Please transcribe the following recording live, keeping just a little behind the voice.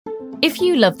If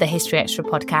you love the History Extra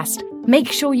podcast,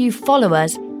 make sure you follow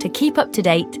us to keep up to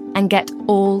date and get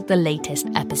all the latest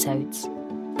episodes.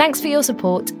 Thanks for your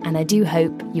support, and I do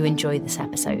hope you enjoy this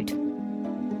episode.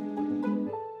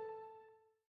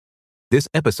 This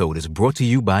episode is brought to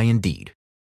you by Indeed.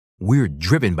 We're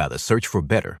driven by the search for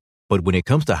better, but when it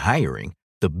comes to hiring,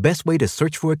 the best way to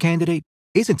search for a candidate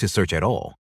isn't to search at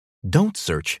all. Don't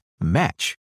search,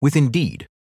 match with Indeed.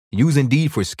 Use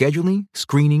Indeed for scheduling,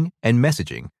 screening, and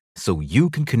messaging so you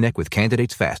can connect with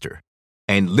candidates faster.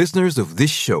 And listeners of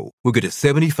this show will get a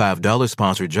 $75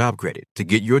 sponsored job credit to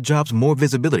get your jobs more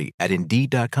visibility at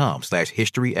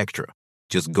Indeed.com/historyextra.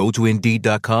 Just go to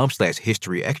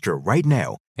Indeed.com/historyextra right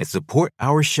now and support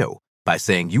our show by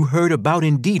saying you heard about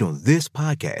Indeed on this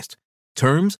podcast.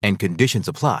 Terms and conditions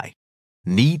apply.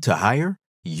 Need to hire?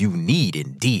 You need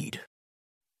Indeed.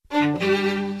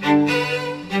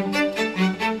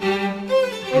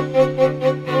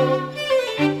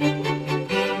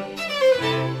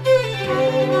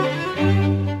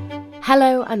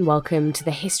 Hello and welcome to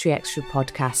the History Extra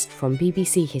podcast from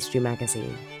BBC History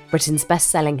Magazine, Britain's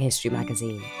best-selling history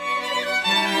magazine.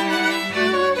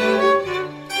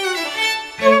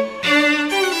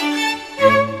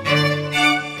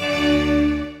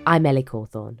 I'm Ellie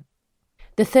Cawthorne.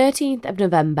 The 13th of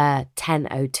November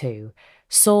 1002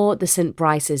 saw the St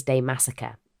Brice's Day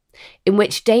massacre, in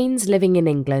which Danes living in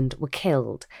England were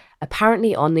killed,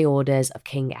 apparently on the orders of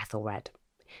King Ethelred.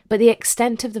 But the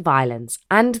extent of the violence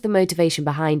and the motivation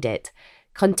behind it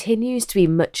continues to be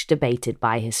much debated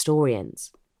by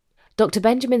historians. Dr.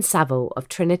 Benjamin Saville of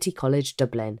Trinity College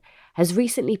Dublin has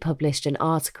recently published an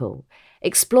article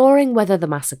exploring whether the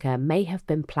massacre may have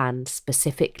been planned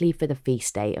specifically for the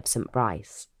feast day of St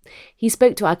Brice. He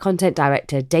spoke to our content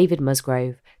director, David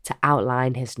Musgrove, to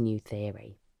outline his new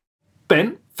theory.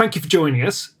 Ben, thank you for joining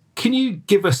us. Can you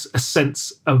give us a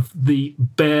sense of the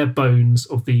bare bones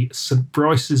of the St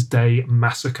Brice's Day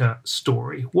massacre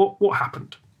story? What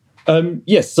happened?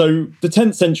 Yes, so the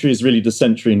 10th century is really the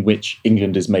century in which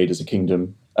England is made as a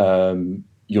kingdom.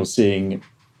 You're seeing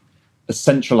a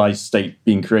centralised state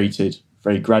being created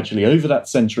very gradually over that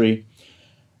century.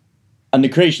 And the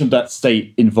creation of that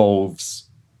state involves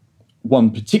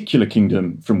one particular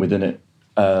kingdom from within it,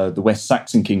 the West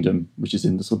Saxon kingdom, which is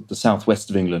in the southwest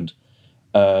of England.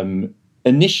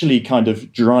 Initially kind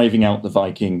of driving out the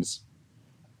Vikings,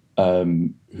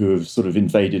 who have sort of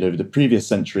invaded over the previous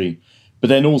century, but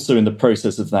then also in the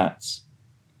process of that,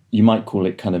 you might call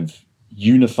it kind of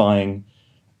unifying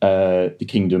the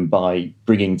kingdom by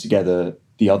bringing together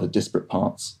the other disparate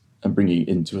parts and bringing it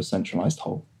into a centralised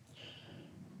whole.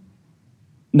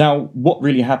 Now, what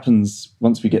really happens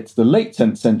once we get to the late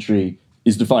 10th century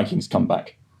is the Vikings come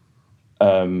back.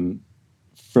 From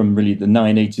really the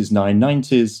 980s,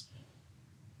 990s,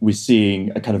 we're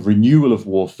seeing a kind of renewal of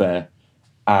warfare,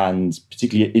 and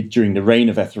particularly during the reign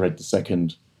of Ethelred II,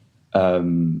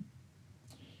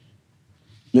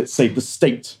 let's say the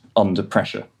state under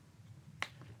pressure.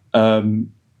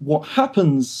 What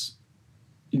happens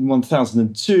in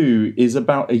 1002 is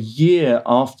about a year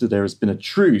after there has been a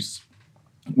truce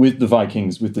with the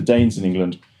Vikings, with the Danes in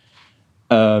England.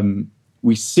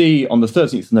 We see on the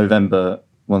 13th of November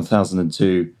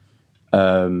 1002,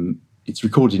 it's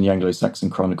recorded in the Anglo-Saxon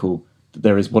Chronicle that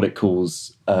there is what it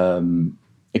calls a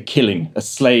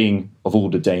slaying of all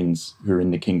the Danes who are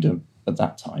in the kingdom at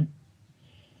that time.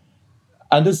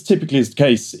 And as typically is the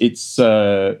case, it's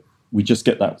we just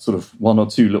get that sort of one or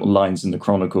two little lines in the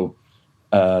Chronicle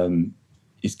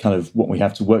is kind of what we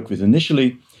have to work with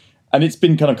initially. And it's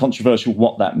been kind of controversial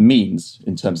what that means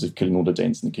in terms of killing all the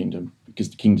Danes in the kingdom, because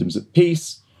the kingdom's at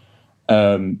peace.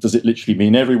 Does it literally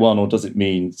mean everyone, or does it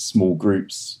mean small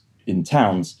groups in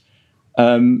towns?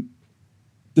 The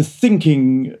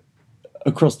thinking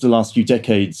across the last few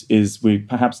decades is we're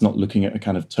perhaps not looking at a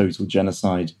kind of total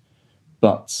genocide,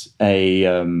 but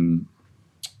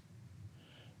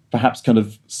perhaps kind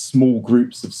of small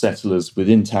groups of settlers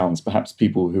within towns, perhaps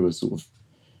people who are sort of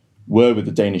were with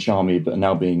the Danish army but are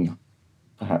now being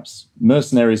perhaps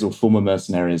mercenaries or former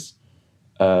mercenaries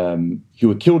who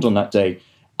were killed on that day.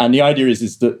 And the idea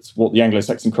is that what the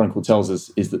Anglo-Saxon Chronicle tells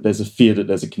us is that there's a fear that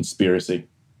there's a conspiracy.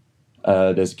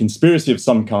 There's a conspiracy of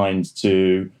some kind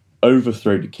to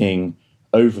overthrow the king,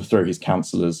 overthrow his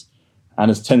councillors. And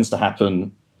as tends to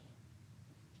happen,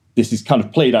 this is kind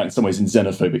of played out in some ways in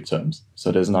xenophobic terms.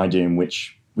 So there's an idea in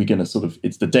which we're going to sort of,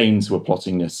 it's the Danes who are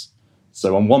plotting this.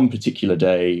 So on one particular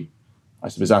day, I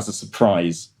suppose as a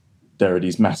surprise, there are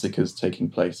these massacres taking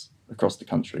place across the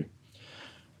country.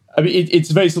 I mean, it's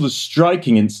a very sort of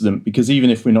striking incident, because even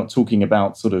if we're not talking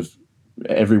about sort of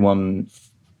everyone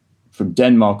from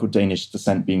Denmark or Danish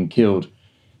descent being killed,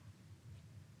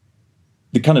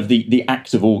 the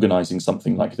act of organising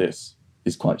something like this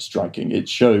is quite striking. It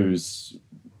shows,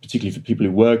 particularly for people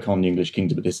who work on the English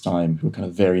kingdom at this time, who are kind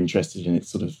of very interested in its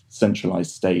sort of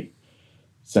centralised state,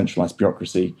 centralised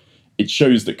bureaucracy, it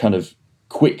shows that kind of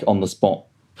quick on-the-spot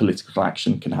political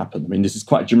action can happen. I mean, this is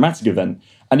quite a dramatic event,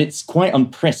 and it's quite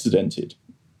unprecedented.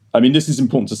 I mean, this is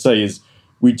important to say, is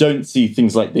we don't see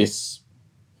things like this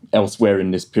elsewhere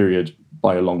in this period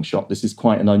by a long shot. This is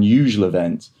quite an unusual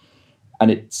event, and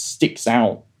it sticks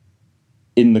out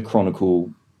in the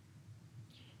chronicle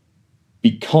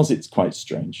because it's quite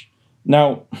strange.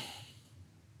 Now,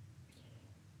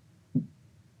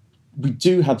 we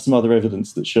do have some other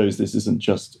evidence that shows this isn't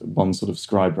just one sort of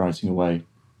scribe writing away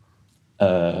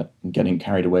and getting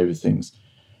carried away with things.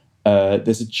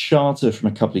 There's a charter from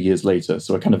a couple of years later,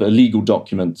 so a kind of a legal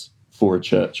document for a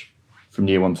church from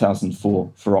the year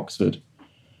 1004 for Oxford,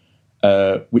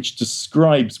 which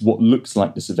describes what looks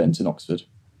like this event in Oxford.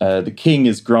 The king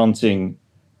is granting,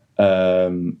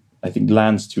 I think,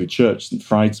 lands to a church, St.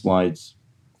 Friedeswide's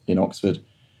in Oxford,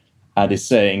 and is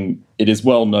saying it is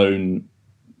well known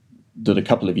that a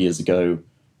couple of years ago,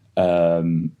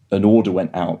 an order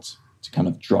went out to kind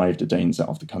of drive the Danes out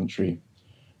of the country.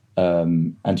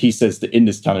 And he says that in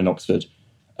this town in Oxford,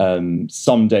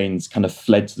 some Danes kind of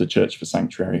fled to the church for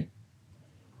sanctuary.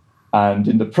 And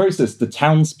in the process, the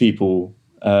townspeople,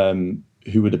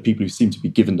 who were the people who seemed to be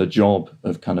given the job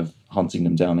of kind of hunting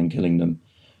them down and killing them,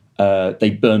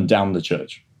 they burned down the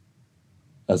church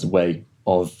as a way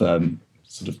of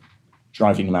sort of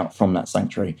driving them out from that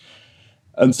sanctuary.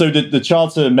 And so the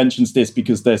charter mentions this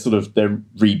because they're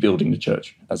rebuilding the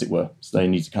church, as it were. So they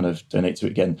need to kind of donate to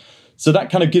it again. So that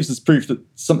kind of gives us proof that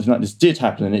something like this did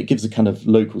happen, and it gives a kind of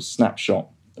local snapshot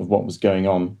of what was going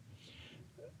on.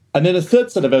 And then a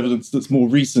third set of evidence that's more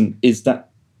recent is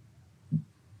that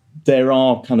there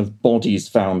are kind of bodies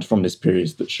found from this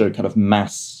period that show kind of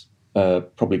mass,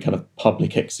 probably kind of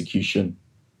public execution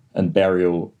and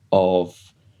burial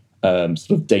of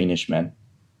sort of Danish men.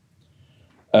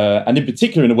 And in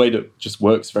particular, in a way that just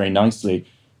works very nicely,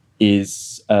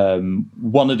 is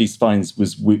one of these finds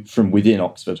was from within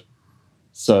Oxford.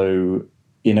 So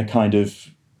in a kind of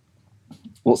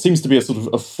what seems to be a sort of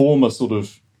a former sort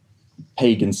of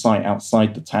pagan site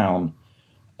outside the town,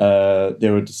 they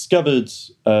were discovered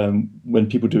when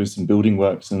people doing some building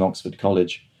works in Oxford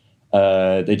College.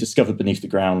 They discovered beneath the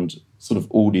ground sort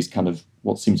of all these kind of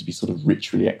what seem to be sort of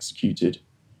ritually executed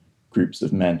groups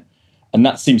of men. And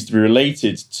that seems to be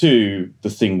related to the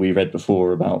thing we read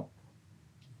before about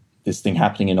this thing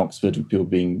happening in Oxford with people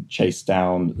being chased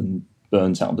down and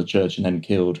burnt out of the church and then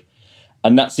killed.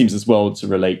 And that seems as well to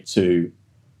relate to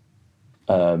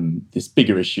this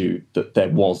bigger issue that there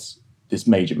was this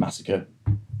major massacre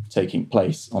taking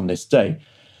place on this day.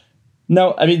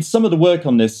 Now, I mean, some of the work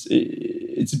on this,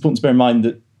 it's important to bear in mind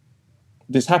that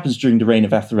this happens during the reign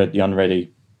of Athelred the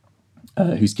Unready,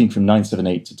 who's king from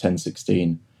 978 to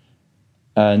 1016.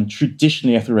 And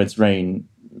traditionally,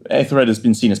 Ethelred has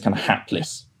been seen as kind of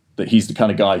hapless, that he's the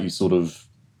kind of guy who sort of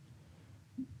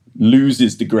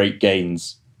loses the great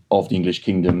gains of the English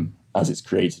kingdom as it's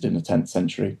created in the 10th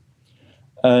century.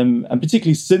 And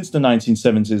particularly since the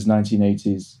 1970s,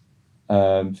 1980s,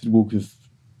 through the work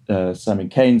of Simon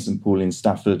Keynes and Pauline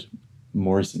Stafford,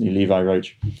 more recently Levi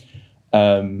Roche,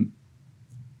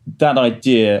 that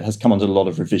idea has come under a lot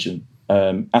of revision.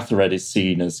 Athelred is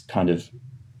seen as kind of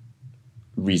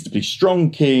reasonably strong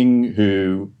king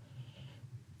who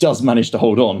does manage to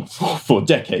hold on for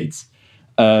decades.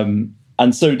 And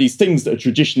so these things that are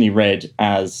traditionally read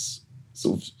as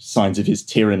sort of signs of his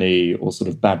tyranny or sort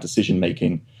of bad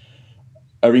decision-making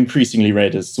are increasingly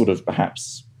read as sort of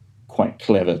perhaps quite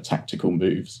clever tactical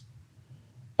moves.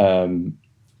 And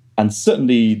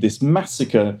certainly this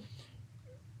massacre,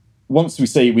 once we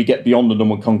say we get beyond the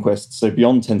Norman conquest, so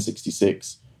beyond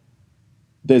 1066,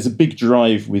 there's a big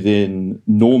drive within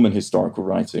Norman historical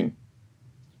writing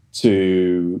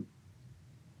to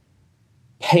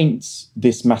paint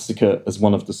this massacre as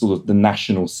one of the sort of the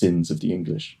national sins of the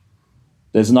English.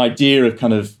 There's an idea of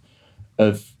kind of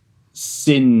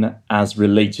sin as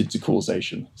related to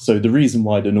causation. So the reason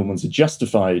why the Normans are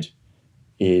justified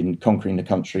in conquering the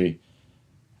country,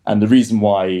 and the reason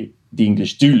why the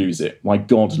English do lose it, why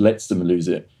God lets them lose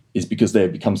it, is because they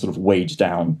have become sort of weighed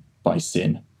down by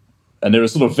sin. And there are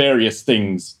sort of various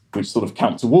things which sort of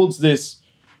count towards this,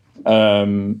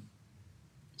 sort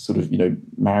of,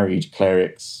 married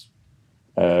clerics,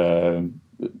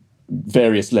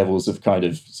 various levels of kind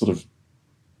of sort of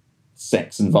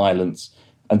sex and violence.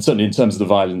 And certainly in terms of the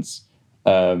violence,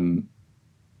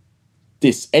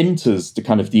 this enters the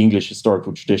kind of the English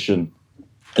historical tradition,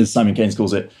 as Simon Keynes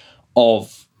calls it,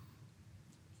 of,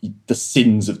 the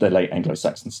sins of the late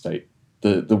Anglo-Saxon state,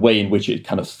 the way in which it had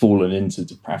kind of fallen into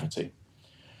depravity.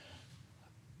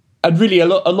 And really, a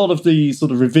lot of the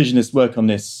sort of revisionist work on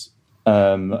this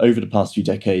over the past few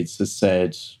decades has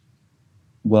said,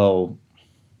 well,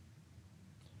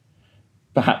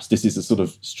 perhaps this is a sort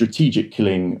of strategic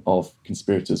killing of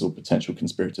conspirators or potential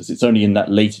conspirators. It's only in that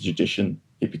later tradition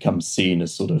it becomes seen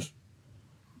as sort of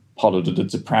part of the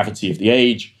depravity of the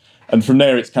age. And from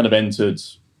there, it's kind of entered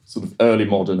sort of early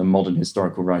modern and modern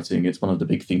historical writing. It's one of the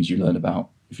big things you learn about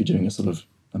if you're doing a sort of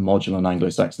a module on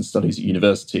Anglo-Saxon studies at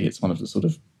university. It's one of the sort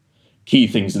of key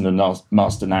things in the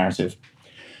master narrative.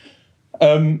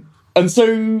 And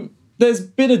so there's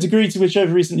been a degree to which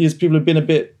over recent years people have been a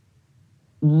bit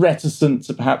reticent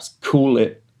to perhaps call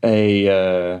it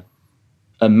a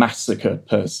massacre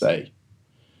per se.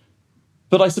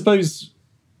 But I suppose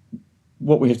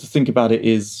what we have to think about it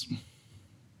is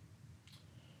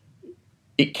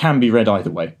it can be read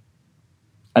either way.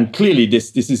 And clearly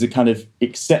this is a kind of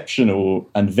exceptional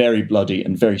and very bloody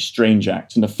and very strange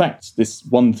act. And the fact this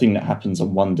one thing that happens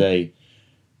on one day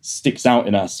sticks out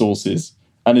in our sources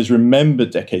and is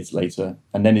remembered decades later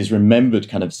and then is remembered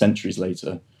kind of centuries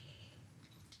later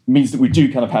means that we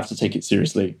do kind of have to take it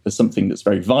seriously as something that's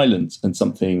very violent and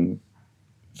something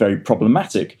very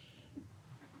problematic.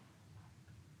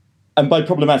 And by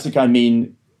problematic, I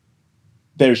mean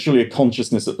there is surely a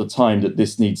consciousness at the time that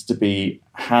this needs to be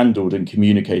handled and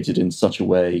communicated in such a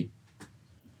way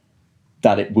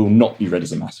that it will not be read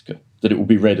as a massacre, that it will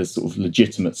be read as sort of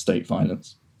legitimate state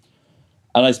violence.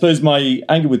 And I suppose my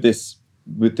anger with this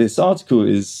article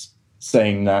is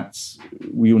saying that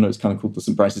we all know it's kind of called the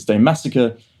St. Brice's Day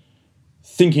Massacre,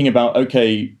 thinking about,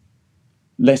 okay,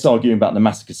 less arguing about the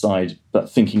massacre side,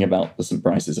 but thinking about the St.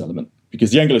 Brice's element.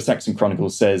 Because the Anglo-Saxon Chronicle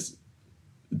says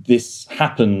this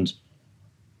happened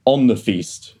on the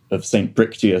feast of St.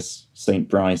 Brictius, St.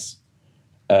 Brice,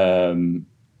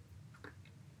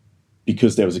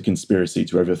 because there was a conspiracy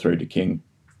to overthrow the king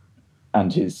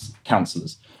and his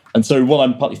councillors. And so what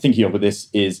I'm partly thinking of with this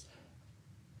is,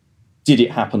 did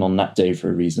it happen on that day for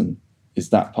a reason? Is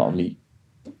that partly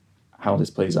how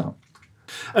this plays out?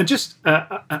 And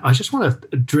I just want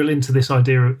to drill into this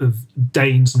idea of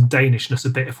Danes and Danishness a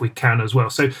bit, if we can, as well.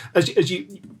 So, as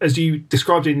you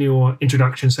described in your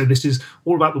introduction, so this is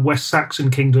all about the West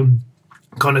Saxon kingdom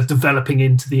kind of developing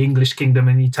into the English kingdom,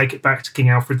 and you take it back to King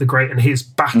Alfred the Great and his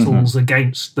battles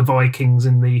against the Vikings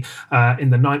in the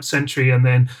 9th century, and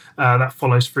then that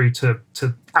follows through to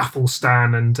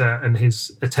Athelstan and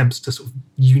his attempts to sort of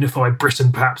unify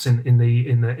Britain, perhaps in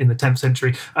the 10th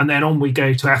century, and then on we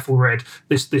go to Ethelred,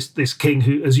 this king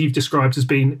who, as you've described, has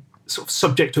been sort of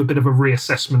subject to a bit of a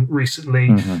reassessment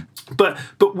recently. But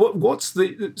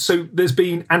so there's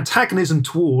been antagonism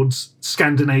towards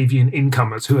Scandinavian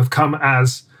incomers who have come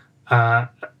as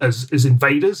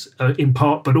invaders in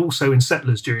part, but also in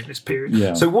settlers during this period.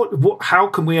 Yeah. So how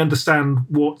can we understand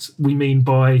what we mean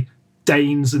by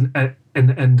Danes and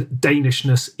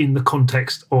Danishness in the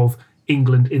context of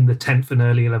England in the 10th and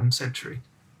early 11th century?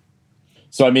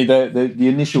 So I mean the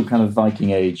initial kind of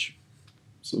Viking age,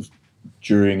 sort of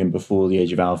during and before the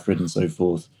age of Alfred and so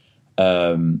forth,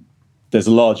 there's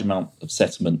a large amount of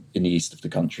settlement in the east of the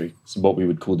country. So what we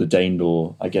would call the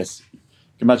Danelaw, I guess. You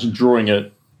can imagine drawing a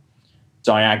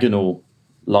diagonal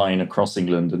line across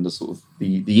England, and the sort of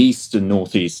the east and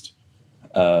northeast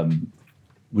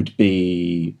would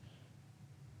be,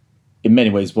 in many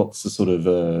ways, what's the sort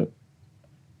of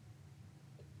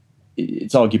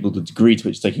it's arguable the degree to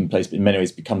which it's taking place, but in many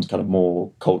ways becomes kind of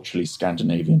more culturally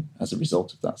Scandinavian as a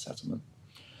result of that settlement.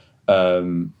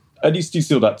 And you still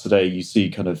see that today. You see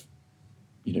kind of,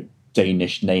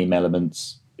 Danish name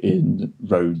elements in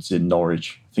roads in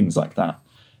Norwich, things like that.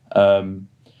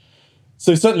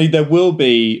 So certainly there will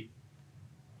be,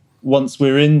 once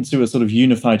we're into a sort of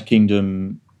unified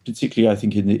kingdom, particularly I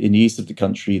think in the east of the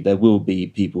country, there will be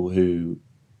people who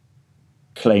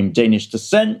claim Danish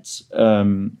descent,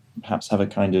 perhaps have a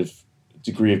kind of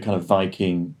degree of kind of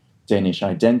Viking Danish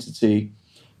identity.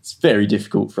 It's very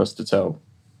difficult for us to tell,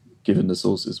 given the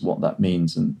sources, what that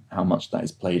means and how much that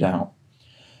is played out.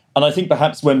 And I think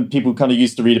perhaps when people kind of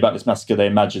used to read about this massacre, they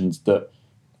imagined that,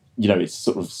 it's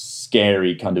sort of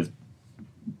scary kind of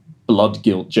blood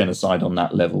guilt genocide on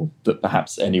that level, that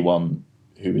perhaps anyone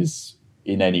who is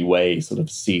in any way sort of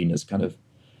seen as kind of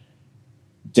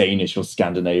Danish or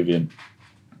Scandinavian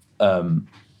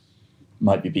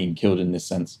might be being killed in this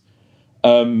sense.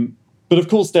 But of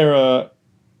course there are,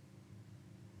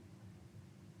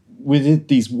 with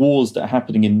these wars that are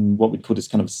happening in what we'd call this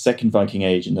kind of second Viking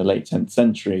age in the late 10th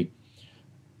century,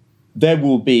 there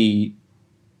will be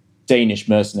Danish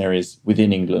mercenaries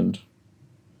within England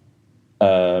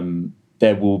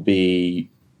There will be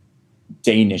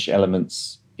Danish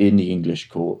elements in the English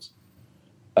court.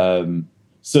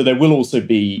 So there will also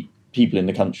be people in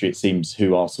the country, it seems,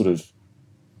 who are sort of,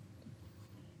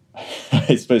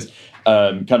 I suppose,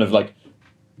 kind of like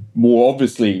more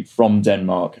obviously from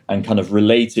Denmark and kind of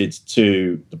related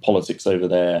to the politics over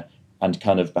there and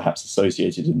kind of perhaps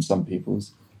associated in some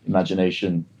people's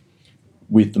imagination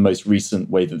with the most recent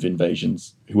wave of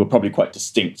invasions, who were probably quite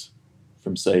distinct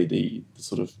from, say, the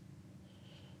sort of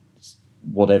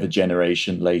whatever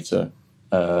generation later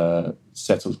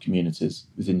settled communities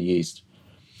within the East.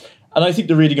 And I think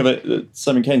the reading of it that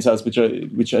Simon Keynes has,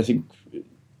 which I think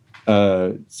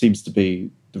seems to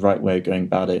be the right way of going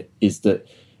about it, is that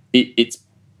it's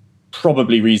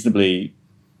probably reasonably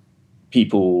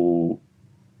people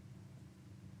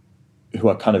who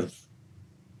are kind of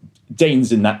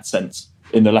Danes in that sense,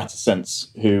 in the latter sense,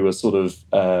 who are sort of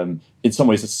in some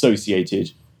ways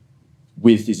associated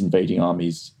with these invading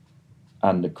armies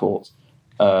and the court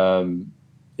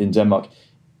in Denmark.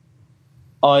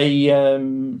 I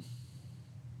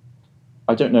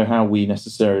don't know how we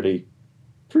necessarily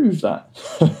prove that.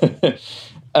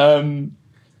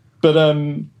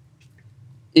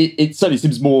 It certainly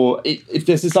seems more, if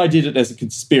there's this idea that there's a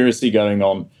conspiracy going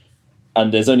on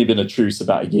and there's only been a truce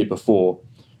about a year before,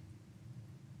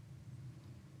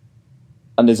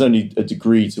 and there's only a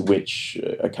degree to which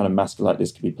a kind of massacre like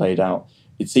this can be played out,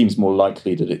 it seems more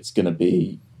likely that it's going to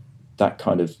be that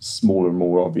kind of smaller,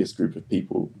 more obvious group of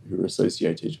people who are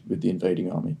associated with the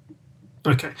invading army.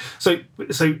 Okay, so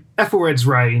Ethelred's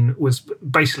reign was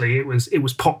basically it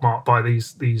was pockmarked by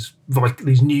these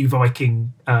new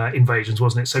Viking invasions,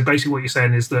 wasn't it? So basically, what you're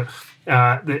saying is that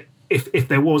that if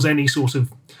there was any sort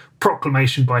of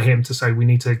proclamation by him to say we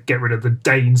need to get rid of the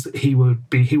Danes, that he would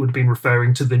have been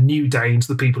referring to the new Danes,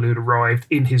 the people who had arrived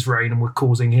in his reign and were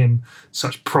causing him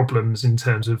such problems in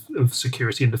terms of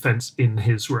security and defence in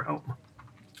his realm.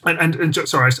 And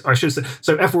sorry, I should say,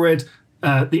 so Ethelred,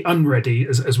 the unready,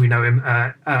 as we know him,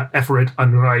 Ethelred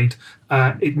Unreid,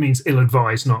 it means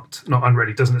ill-advised, not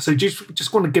unready, doesn't it? So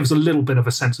just want to give us a little bit of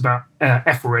a sense about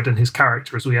Ethelred and his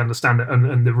character as we understand it,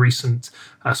 and the recent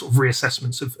sort of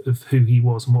reassessments of who he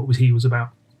was and what he was about.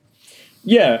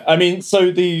 Yeah, I mean,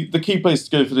 so the key place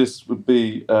to go for this would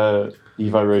be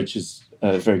Levi Roach's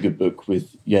very good book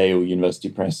with Yale University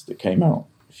Press that came out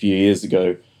a few years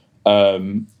ago.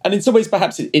 And in some ways,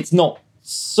 perhaps it's not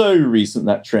so recent,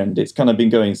 that trend. It's kind of been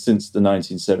going since the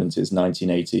 1970s,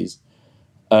 1980s.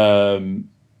 And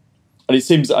it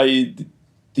seems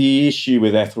the issue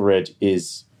with Ethelred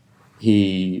is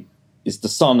he is the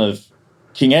son of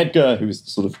King Edgar, who is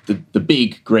sort of the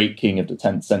big, great king of the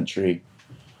 10th century.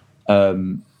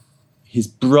 His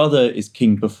brother is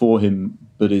king before him,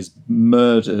 but is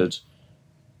murdered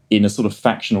in a sort of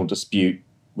factional dispute,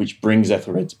 which brings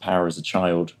Ethelred to power as a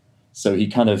child. So he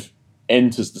kind of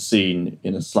enters the scene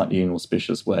in a slightly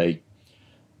inauspicious way.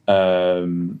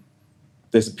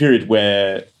 There's a period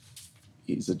where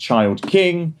he's a child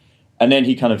king, and then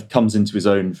he kind of comes into his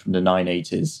own from the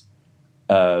 980s.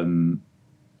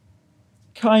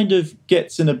 Kind of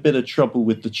gets in a bit of trouble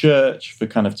with the church for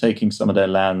kind of taking some of their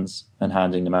lands and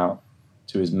handing them out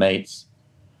to his mates.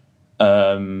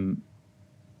 But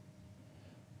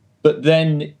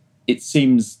then it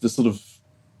seems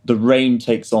the reign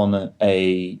takes on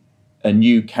a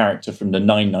new character from the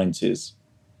 990s,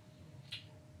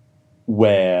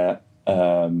 where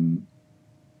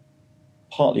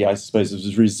partly, I suppose,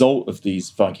 as a result of these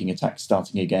Viking attacks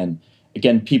starting again,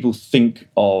 people think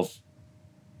of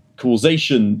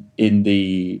causation in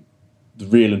the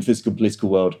real and physical political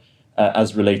world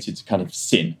as related to kind of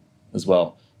sin as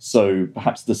well. So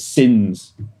perhaps the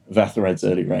sins of Ethelred's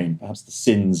early reign, perhaps the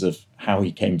sins of how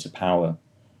he came to power.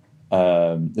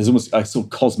 There's almost a sort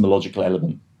of cosmological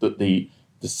element that the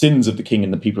sins of the king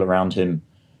and the people around him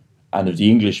and of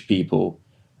the English people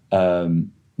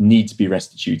need to be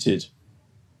restituted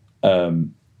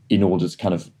in order to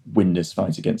kind of win this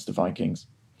fight against the Vikings.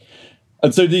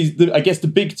 And so I guess the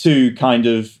big two kind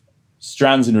of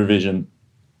strands in revision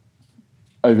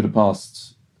over the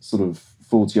past sort of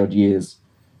 40-odd years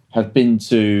have been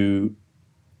to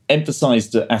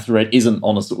emphasize that Ethelred isn't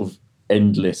on a sort of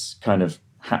endless kind of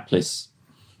hapless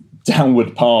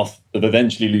downward path of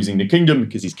eventually losing the kingdom,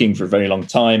 because he's king for a very long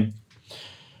time.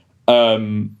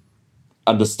 And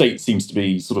the state seems to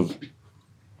be sort of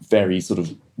very sort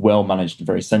of well managed and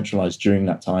very centralized during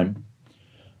that time.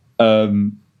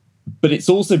 But it's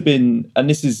also been, and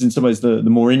this is in some ways the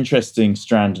more interesting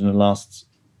strand in the last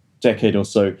decade or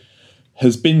so,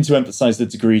 has been to emphasize the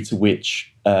degree to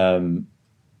which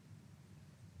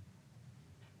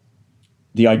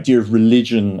the idea of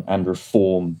religion and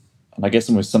reform and I guess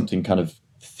almost something kind of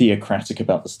theocratic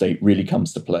about the state really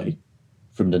comes to play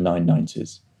from the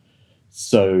 990s.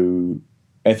 So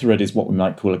Ethelred is what we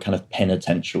might call a kind of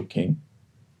penitential king.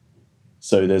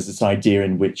 So there's this idea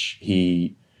in which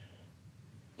he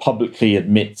publicly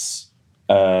admits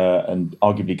and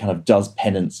arguably kind of does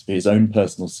penance for his own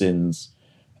personal sins.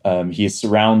 He is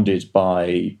surrounded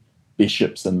by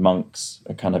bishops and monks,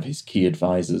 are kind of his key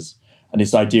advisors. And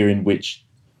this idea in which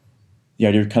the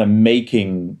idea of kind of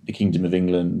making the Kingdom of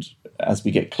England, as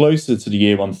we get closer to the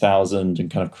year 1000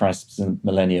 and kind of Christ's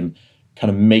millennium,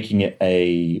 kind of making it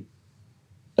a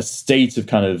state of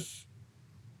kind of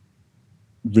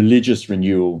religious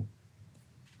renewal.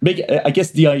 I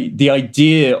guess the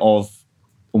idea of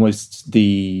almost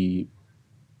the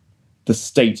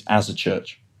state as a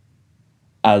church,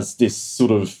 as this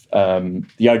sort of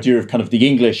the idea of kind of the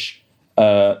English,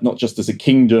 not just as a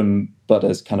kingdom, but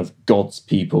as kind of God's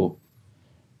people.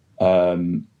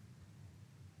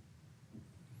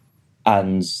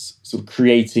 And sort of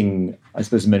creating, I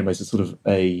suppose, in many ways, a sort of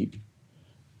a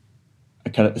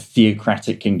kind of a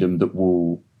theocratic kingdom that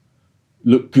will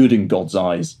look good in God's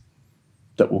eyes,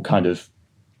 that will kind of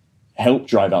help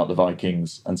drive out the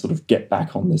Vikings and sort of get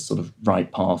back on this sort of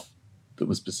right path that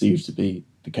was perceived to be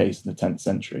the case in the 10th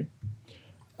century.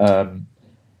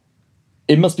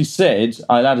 It must be said,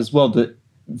 I'll add as well, that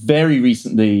very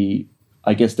recently,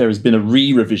 I guess there has been a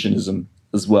re-revisionism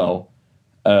as well.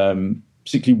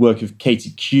 Particularly work of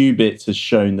Katie Cubitt has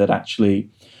shown that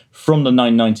actually from the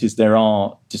 990s there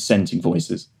are dissenting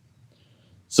voices.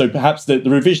 So perhaps the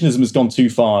revisionism has gone too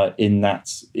far in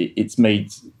that it's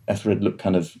made Ethelred look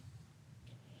kind of...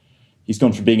 He's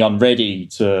gone from being unready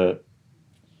to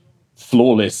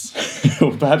flawless,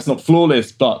 or perhaps not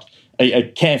flawless, but a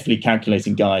carefully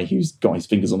calculating guy who's got his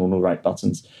fingers on all the right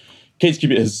buttons. Katie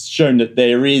Cubitt has shown that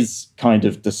there is kind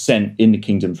of dissent in the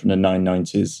kingdom from the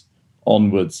 990s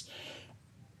onwards.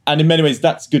 And in many ways,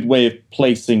 that's a good way of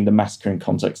placing the massacre in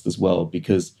context as well,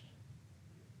 because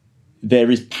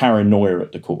there is paranoia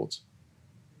at the court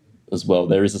as well.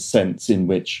 There is a sense in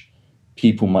which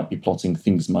people might be plotting,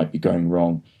 things might be going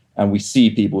wrong. And we see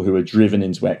people who are driven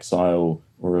into exile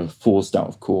or are forced out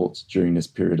of court during this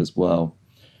period as well.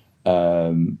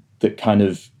 That kind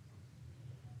of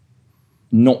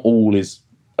not all is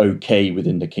okay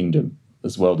within the kingdom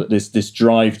as well. That this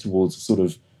drive towards a sort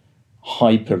of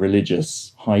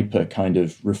hyper-religious, hyper kind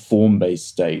of reform-based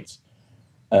state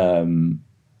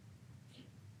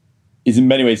is in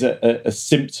many ways a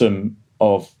symptom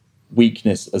of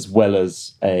weakness as well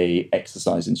as a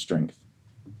exercise in strength.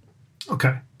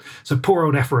 Okay, so poor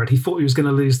old Ethelred. He thought he was going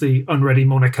to lose the unready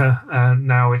moniker, and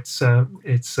now it's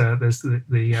there's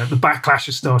the backlash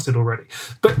has started already.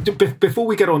 But before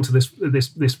we get on to this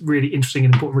really interesting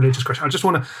and important religious question, I just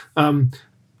want to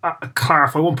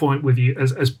clarify one point with you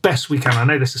as best we can. I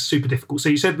know this is super difficult. So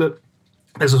you said that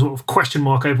there's a sort of question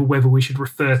mark over whether we should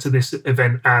refer to this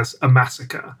event as a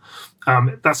massacre.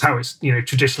 That's how it's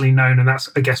traditionally known, and that's,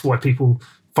 I guess, why people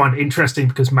find it interesting,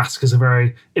 because massacre is a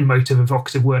very emotive,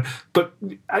 evocative word. But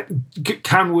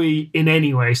can we in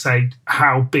any way say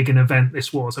how big an event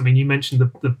this was? I mean, you mentioned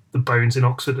the bones in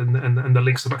Oxford and the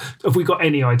links. Have we got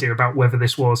any idea about whether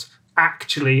this was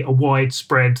actually a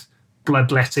widespread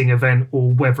bloodletting event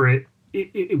or whether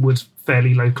it was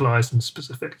fairly localized and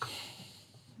specific?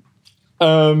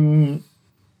 Well,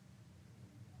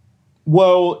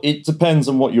 it depends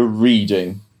on what you're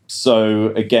reading.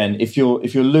 So again, if you're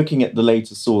looking at the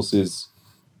later sources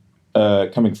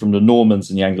coming from the Normans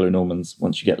and the Anglo-Normans,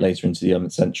 once you get later into the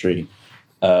 11th century,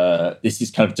 this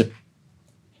is kind of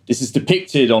this is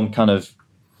depicted on kind of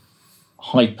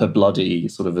hyper bloody,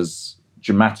 sort of as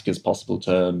dramatic as possible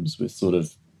terms, with sort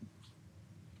of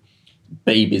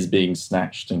babies being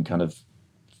snatched and kind of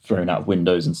thrown out of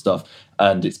windows and stuff.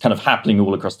 And it's kind of happening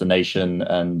all across the nation.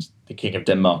 And the King of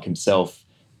Denmark himself,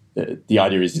 the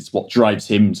idea is it's what drives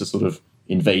him to sort of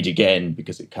invade again,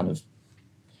 because it kind of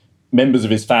members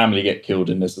of his family get killed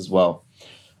in this as well.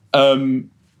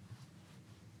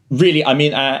 Really, I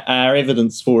mean, our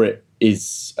evidence for it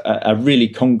is a really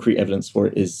concrete evidence for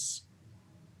it is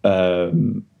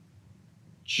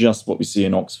just what we see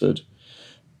in Oxford.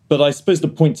 But I suppose the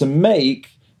point to make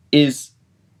is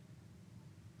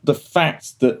the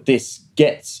fact that this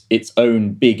gets its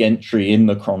own big entry in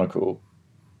the Chronicle,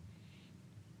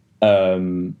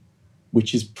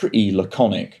 which is pretty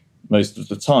laconic most of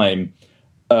the time,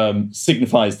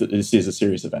 signifies that this is a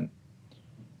serious event.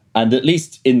 And at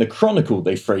least in the Chronicle,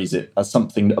 they phrase it as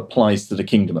something that applies to the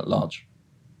kingdom at large.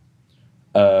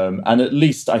 And at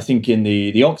least I think in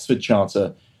the Oxford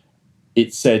Charter,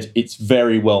 it said it's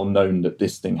very well known that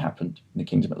this thing happened in the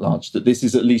kingdom at large, that this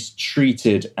is at least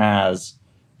treated as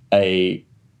a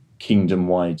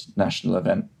kingdom-wide national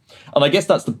event. And I guess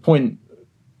that's the point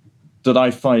that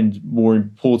I find more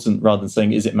important rather than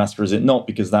saying, is it massacre, is it not?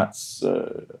 Because that's,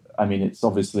 it's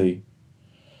obviously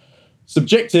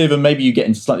subjective, and maybe you get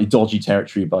into slightly dodgy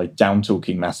territory by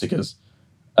down-talking massacres.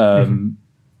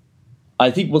 I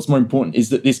think what's more important is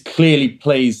that this clearly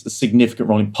plays a significant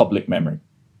role in public memory.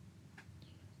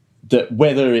 That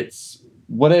whether it's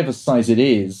whatever size it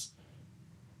is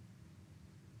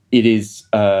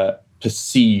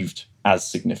perceived as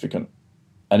significant.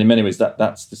 And in many ways,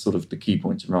 that's the sort of the key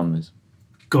point to run with.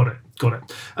 Got it.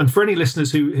 And for any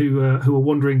listeners who are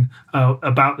wondering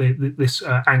about this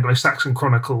Anglo-Saxon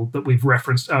chronicle that we've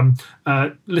referenced,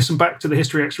 listen back to the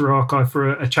History Extra archive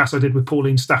for a chat I did with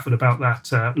Pauline Stafford about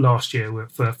that last year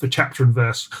for chapter and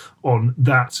verse on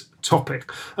that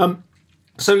topic.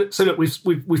 So look,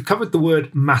 we've covered the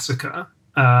word massacre.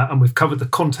 And we've covered the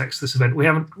context of this event. We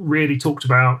haven't really talked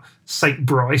about St.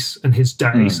 Bryce and his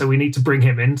day, so we need to bring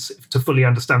him in to fully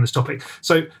understand this topic.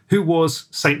 So who was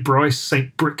St. Bryce,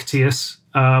 St. Brictius,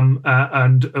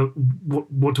 and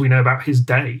what do we know about his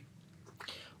day?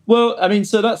 Well,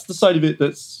 so that's the side of it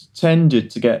that's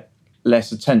tended to get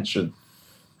less attention.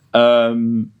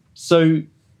 So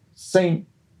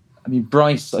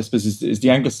Bryce, I suppose, is the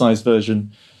anglicised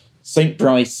version. St.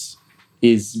 Bryce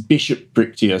is Bishop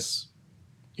Brictius,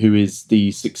 who is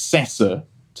the successor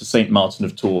to St. Martin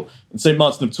of Tours. And St.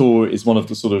 Martin of Tours is one of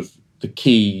the sort of the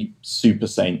key super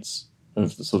saints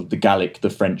of the sort of the Gallic,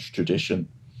 the French tradition.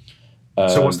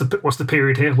 So what's the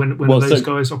period here when those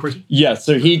guys operated? Yeah,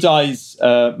 so he dies,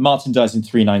 Martin dies in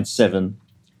 397.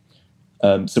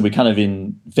 So we're kind of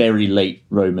in very late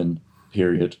Roman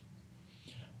period.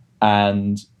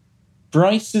 And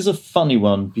Bryce is a funny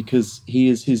one because he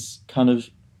is his kind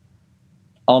of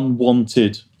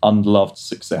unwanted, unloved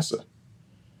successor.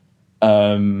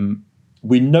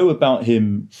 We know about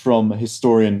him from a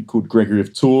historian called Gregory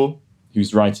of Tours,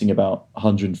 who's writing about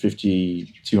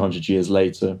 150, 200 years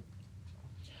later.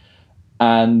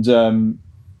 And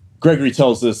Gregory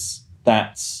tells us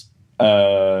that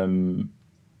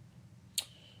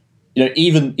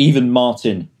even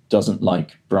Martin doesn't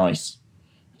like Bryce.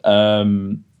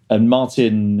 And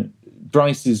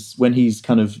Bryce is, when he's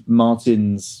kind of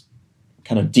Martin's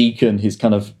kind of deacon, his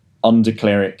kind of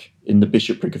undercleric in the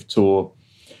bishopric of Tours,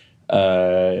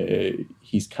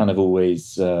 he's kind of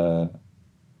always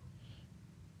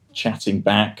chatting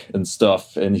back and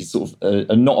stuff, and he's sort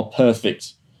of not a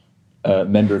perfect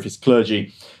member of his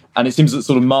clergy. And it seems that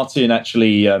sort of Martin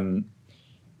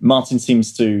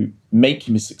seems to make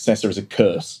him his successor as a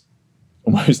curse.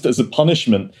 Almost as a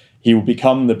punishment, he will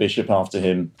become the bishop after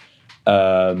him,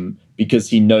 because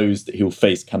he knows that he'll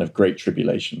face kind of great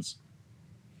tribulations.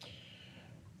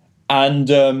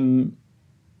 And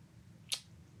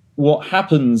what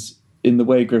happens in the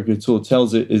way Gregory of Tours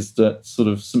tells it is that sort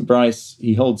of St. Bryce,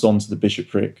 he holds on to the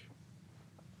bishopric.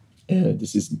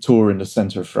 This is Tours in the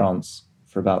centre of France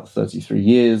for about 33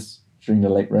 years during the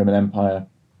late Roman Empire.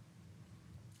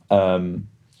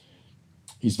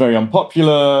 He's very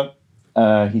unpopular.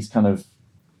 He's kind of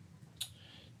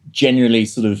generally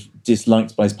sort of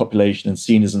disliked by his population and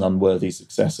seen as an unworthy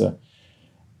successor.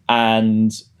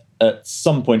 And at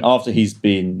some point after he's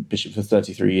been bishop for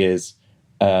 33 years,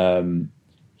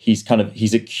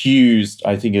 he's accused,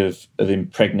 I think, of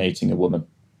impregnating a woman.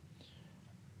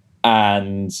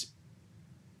 And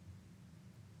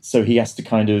so he has to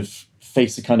kind of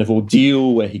face a kind of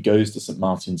ordeal where he goes to St.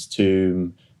 Martin's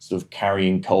tomb, sort of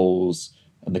carrying coals,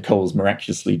 and the coals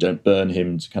miraculously don't burn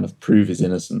him to kind of prove his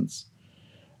innocence.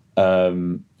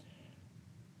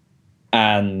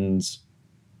 And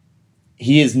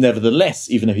he is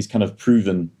nevertheless, even though he's kind of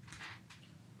proven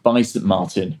by St.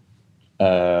 Martin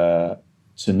to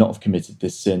not have committed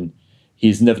this sin, he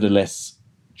is nevertheless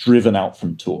driven out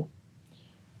from Tours.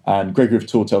 And Gregory of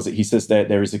Tours tells it, he says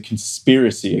there is a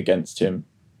conspiracy against him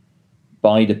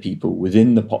by the people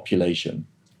within the population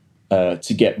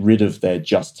to get rid of their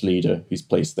just leader who's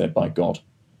placed there by God.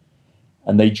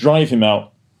 And they drive him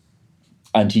out,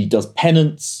 and he does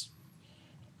penance.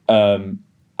 And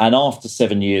after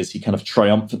 7 years, he kind of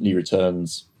triumphantly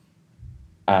returns,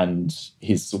 and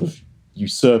his sort of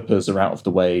usurpers are out of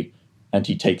the way, and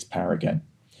he takes power again.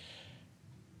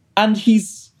 And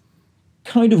he's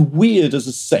kind of weird as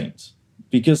a saint,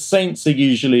 because saints are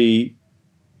usually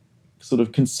sort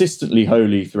of consistently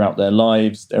holy throughout their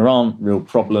lives. There aren't real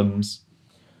problems.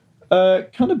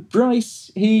 Kind of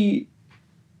Bryce, he's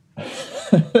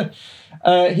kind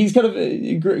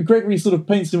of, Gregory sort of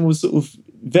paints him as sort of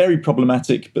very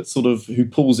problematic, but sort of who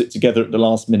pulls it together at the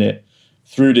last minute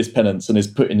through this penance and is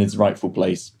put in his rightful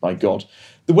place by God.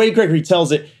 The way Gregory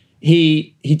tells it,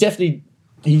 he definitely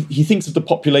he thinks of the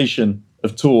population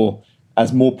of Tor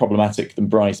as more problematic than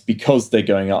Bryce because they're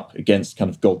going up against kind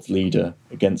of God's leader,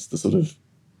 against the sort of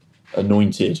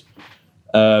anointed.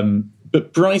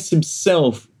 But Bryce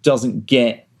himself doesn't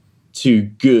get too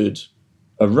good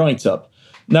a write-up.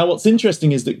 Now, what's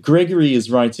interesting is that Gregory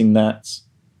is writing that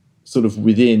sort of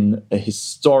within a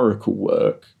historical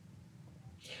work.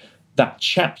 That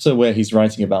chapter where he's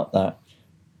writing about that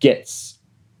gets,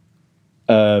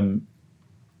 over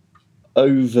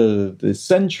the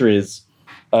centuries,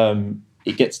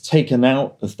 it gets taken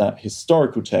out of that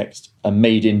historical text and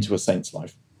made into a saint's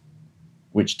life,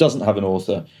 which doesn't have an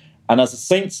author. And as a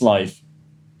saint's life,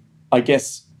 I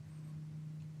guess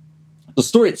the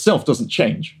story itself doesn't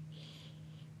change,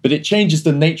 but it changes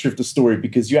the nature of the story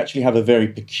because you actually have a very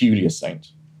peculiar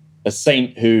saint, a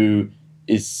saint who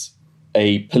is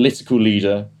a political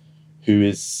leader, who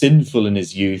is sinful in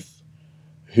his youth,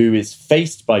 who is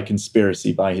faced by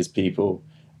conspiracy by his people,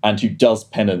 and who does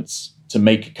penance to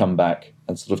make a comeback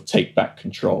and sort of take back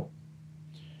control.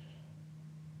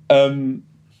 And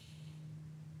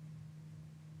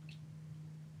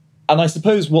I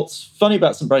suppose what's funny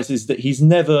about St. Bryce is that he's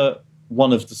never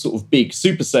one of the sort of big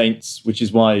super saints, which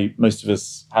is why most of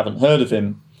us haven't heard of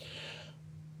him.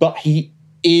 But he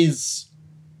is,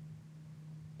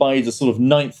 by the sort of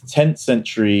 9th, 10th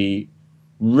century,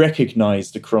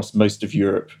 recognized across most of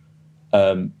Europe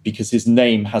because his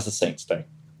name has a saint's day,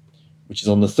 which is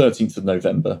on the 13th of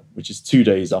November, which is 2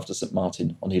 days after St.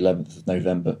 Martin on the 11th of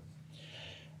November.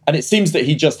 And it seems that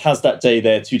he just has that day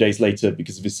there 2 days later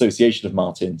because of association of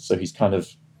Martin. So he's kind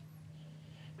of,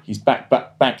 he's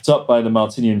backed up by the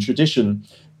Martinian tradition.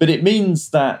 But it means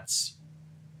that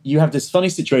you have this funny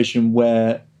situation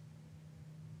where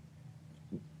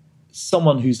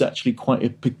someone who's actually quite a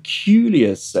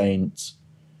peculiar saint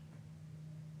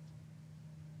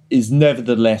is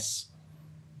nevertheless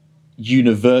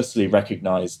universally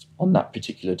recognized on that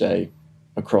particular day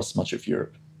across much of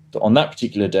Europe. That on that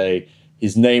particular day,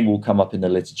 his name will come up in the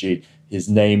liturgy. His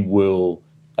name will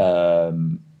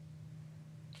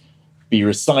be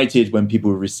recited when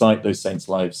people recite those saints'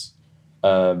 lives.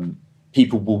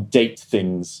 People will date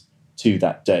things to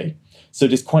that day. So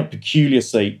this quite peculiar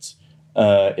saint,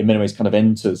 in many ways, kind of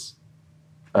enters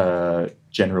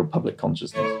general public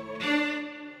consciousness.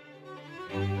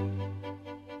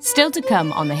 Still to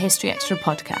come on the History Extra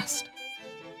podcast.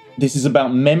 This is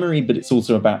about memory, but it's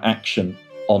also about action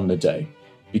on the day.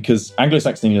 Because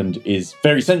Anglo-Saxon England is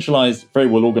very centralised, very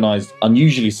well organised,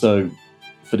 unusually so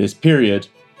for this period,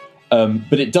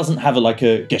 but it doesn't have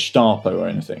a Gestapo or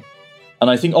anything. And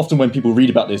I think often when people read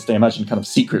about this, they imagine kind of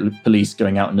secret police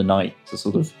going out in the night to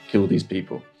sort of kill these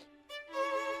people.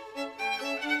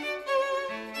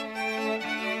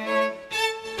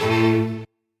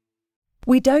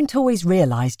 We don't always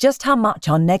realise just how much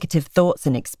our negative thoughts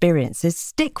and experiences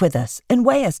stick with us and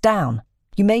weigh us down.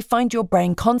 You may find your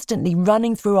brain constantly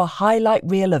running through a highlight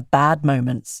reel of bad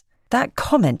moments. That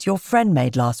comment your friend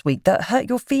made last week that hurt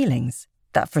your feelings.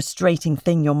 That frustrating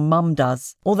thing your mum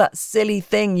does. Or that silly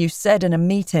thing you said in a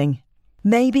meeting.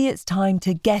 Maybe it's time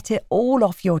to get it all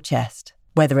off your chest.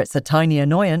 Whether it's a tiny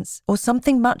annoyance or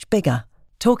something much bigger.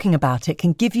 Talking about it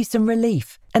can give you some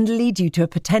relief and lead you to a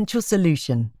potential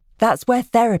solution. That's where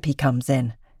therapy comes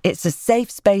in. It's a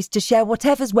safe space to share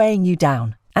whatever's weighing you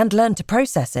down and learn to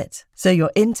process it, so your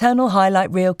internal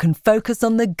highlight reel can focus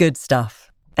on the good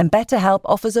stuff. And BetterHelp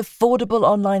offers affordable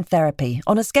online therapy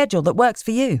on a schedule that works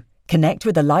for you. Connect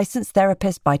with a licensed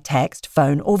therapist by text,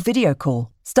 phone, or video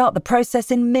call. Start the process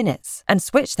in minutes and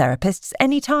switch therapists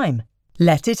anytime.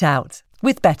 Let it out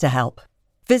with BetterHelp.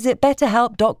 Visit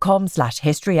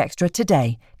betterhelp.com/historyextra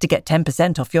today to get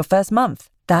 10% off your first month.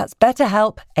 That's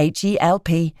BetterHelp,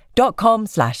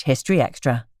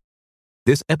 HELP.com/historyextra.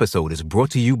 This episode is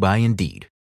brought to you by Indeed.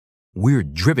 We're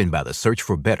driven by the search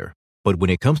for better, but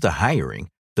when it comes to hiring,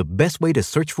 the best way to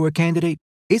search for a candidate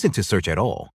isn't to search at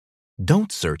all.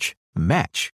 Don't search,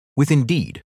 match with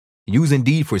Indeed. Use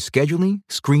Indeed for scheduling,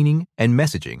 screening, and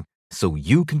messaging so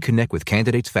you can connect with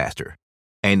candidates faster.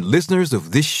 And listeners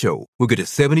of this show will get a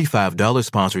 $75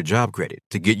 sponsored job credit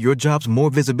to get your jobs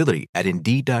more visibility at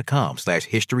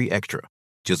Indeed.com/historyextra.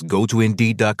 Just go to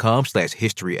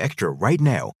Indeed.com/historyextra right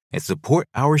now and support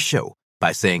our show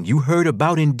by saying you heard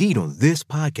about Indeed on this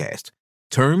podcast.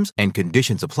 Terms and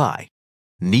conditions apply.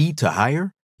 Need to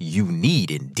hire? You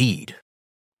need Indeed.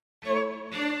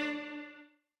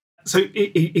 So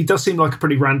he does seem like a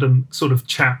pretty random sort of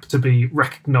chap to be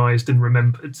recognised and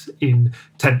remembered in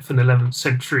 10th and 11th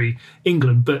century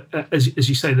England. But as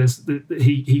you say,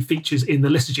 he features in the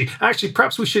liturgy. Actually,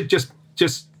 perhaps we should just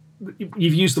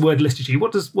you've used the word liturgy.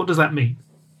 What does that mean?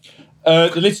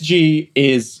 The liturgy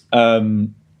is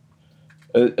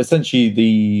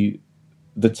essentially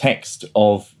the text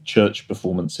of church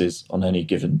performances on any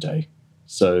given day.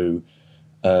 So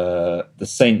the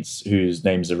saints whose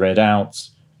names are read out,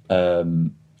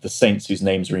 the saints whose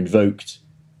names are invoked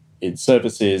in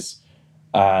services,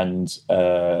 and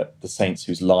the saints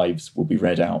whose lives will be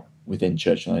read out within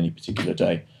church on any particular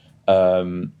day.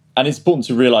 And it's important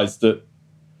to realise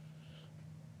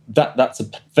that's a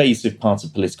pervasive part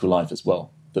of political life as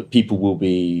well, that people will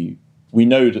be... We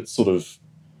know that sort of...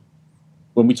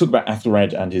 When we talk about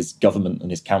Ethelred and his government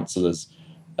and his councillors,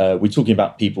 we're talking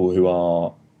about people who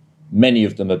are... Many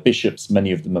of them are bishops,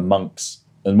 many of them are monks,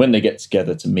 and when they get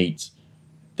together to meet,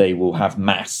 they will have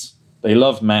mass. They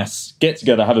love mass, get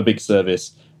together, have a big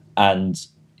service, and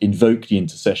invoke the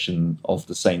intercession of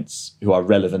the saints who are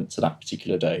relevant to that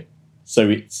particular day.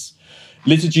 So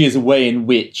liturgy is a way in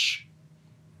which,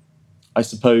 I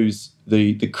suppose,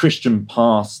 the Christian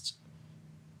past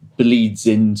bleeds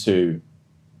into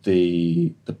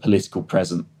the political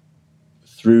present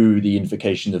through the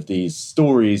invocation of these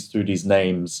stories, through these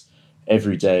names,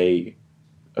 every day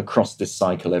across this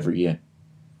cycle every year.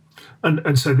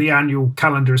 And so the annual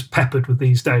calendar is peppered with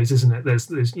these days, isn't it? There's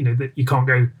that you can't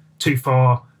go too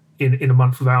far in a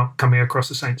month without coming across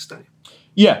a Saint's Day.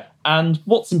 Yeah, and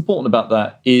what's important about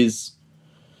that is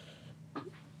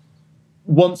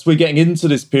once we're getting into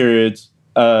this period,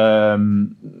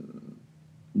 9th,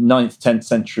 10th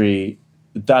century,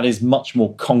 that is much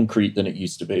more concrete than it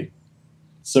used to be.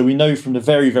 So we know from the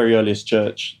very, very earliest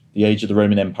church, the age of the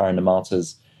Roman Empire and the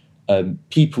martyrs,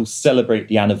 people celebrate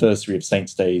the anniversary of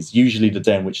saints' days, usually the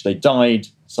day on which they died,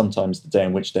 sometimes the day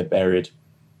on which they're buried.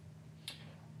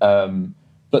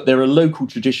 But there are local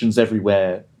traditions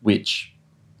everywhere which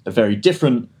are very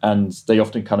different, and they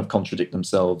often kind of contradict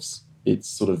themselves. It's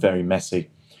sort of very messy.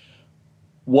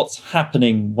 What's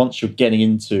happening once you're getting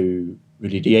into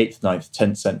really the 8th, 9th,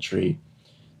 10th century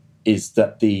is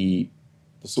that the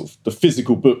sort of the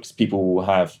physical books people will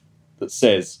have that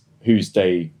says whose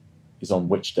day is on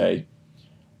which day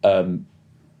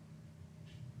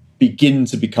begin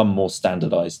to become more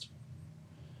standardized.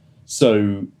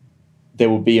 So there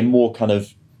will be a more kind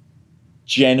of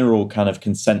general kind of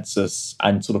consensus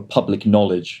and sort of public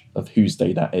knowledge of whose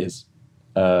day that is.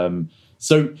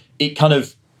 So it kind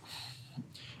of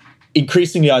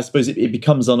increasingly, I suppose, it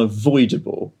becomes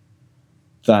unavoidable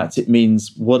that it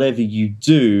means whatever you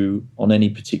do on any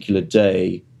particular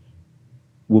day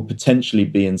will potentially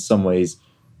be in some ways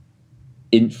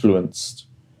influenced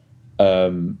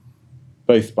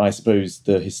both by, I suppose,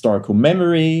 the historical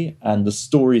memory and the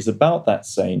stories about that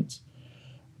saint,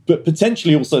 but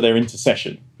potentially also their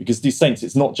intercession, because these saints,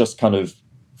 it's not just kind of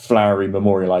flowery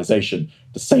memorialization.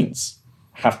 The saints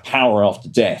have power after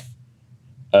death.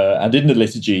 And in the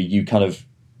liturgy, you kind of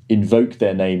invoke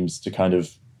their names to kind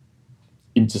of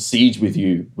intercede with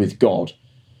you, with God.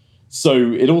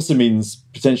 So it also means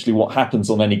potentially what happens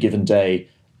on any given day,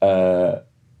 the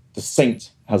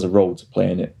saint has a role to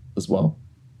play in it as well.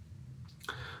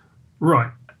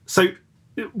 Right. So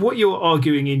what you're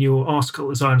arguing in your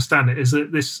article, as I understand it, is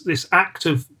that this act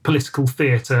of political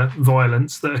theatre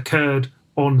violence that occurred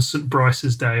on St.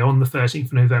 Brice's Day, on the 13th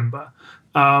of November,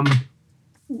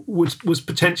 was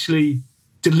potentially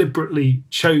deliberately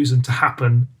chosen to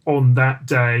happen on that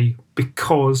day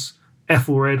because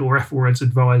Ethelred or Ethelred's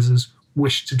advisors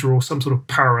wished to draw some sort of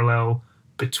parallel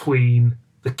between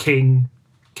the King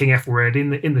Ethelred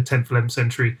in the 10th, 11th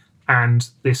century and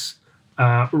this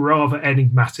rather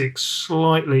enigmatic,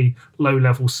 slightly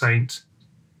low-level saint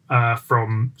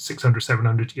from 600,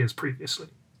 700 years previously.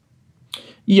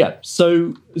 Yeah,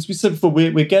 so as we said before,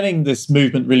 we're getting this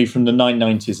movement really from the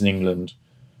 990s in England,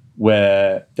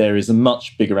 where there is a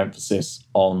much bigger emphasis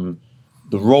on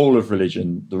the role of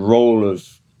religion, the role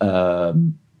of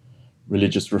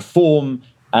religious reform,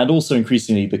 and also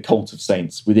increasingly the cult of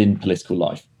saints within political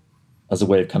life as a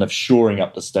way of kind of shoring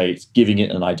up the state, giving it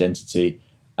an identity,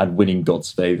 and winning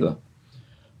God's favour.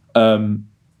 And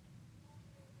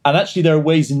actually, there are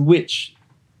ways in which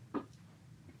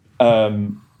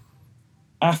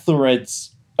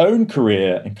Athelred's own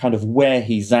career and kind of where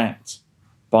he's at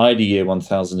by the year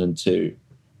 1002,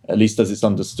 at least as it's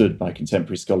understood by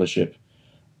contemporary scholarship,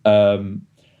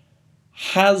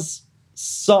 has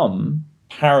some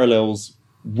parallels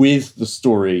with the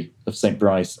story of St.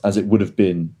 Brice as it would have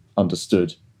been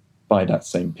understood by that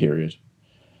same period.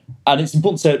 And it's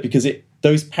important to say it because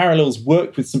those parallels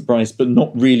work with St. Brice, but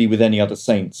not really with any other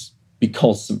saints,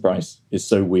 because St. Brice is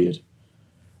so weird.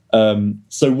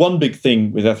 So one big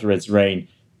thing with Ethelred's reign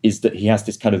is that he has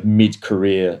this kind of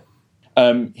mid-career.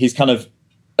 His kind of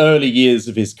early years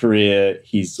of his career,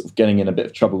 he's sort of getting in a bit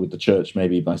of trouble with the church,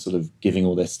 maybe by sort of giving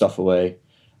all their stuff away.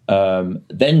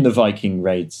 Then the Viking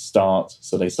raids start.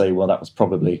 So they say, well, that was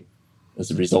probably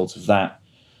as a result of that.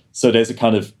 So there's a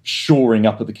kind of shoring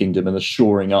up of the kingdom and a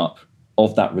shoring up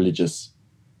of that religious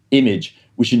image,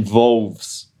 which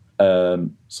involves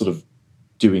sort of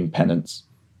doing penance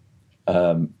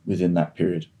within that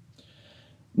period.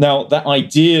 Now, that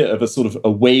idea of a sort of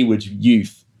a wayward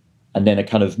youth and then a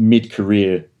kind of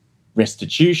mid-career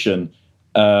restitution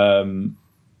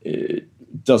it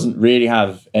doesn't really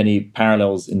have any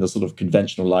parallels in the sort of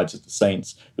conventional lives of the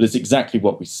saints, but it's exactly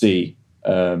what we see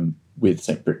with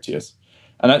St. Brictius.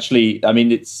 And actually, I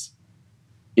mean, it's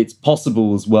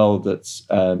possible as well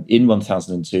that in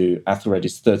 1002, Athelred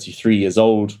is 33 years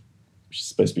old, which is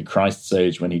supposed to be Christ's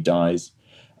age when he dies,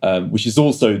 which is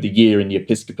also the year in the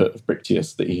episcopate of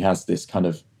Brictius that he has this kind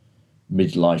of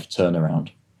midlife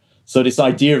turnaround. So this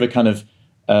idea of a kind of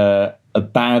a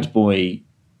bad boy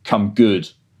come good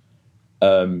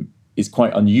is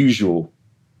quite unusual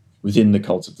within the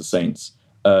cult of the saints,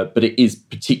 but it is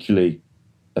particularly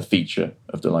a feature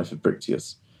of the life of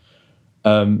Brictius.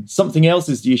 Something else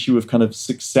is the issue of kind of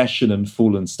succession and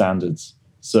fallen standards.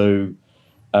 So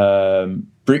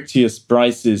Brictius,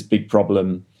 Bryce's big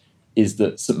problem is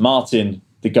that St. Martin,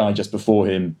 the guy just before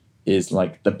him, is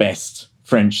like the best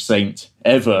French saint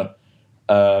ever.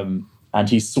 And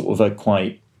he's sort of a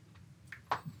quite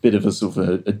bit of a sort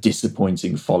of a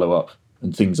disappointing follow-up,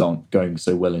 and things aren't going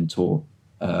so well in Tours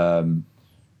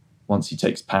once he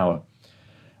takes power.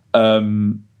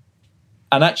 And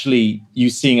actually, you're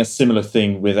seeing a similar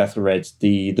thing with Ethelred.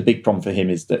 The big problem for him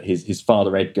is that his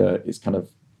father Edgar is kind of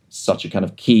such a kind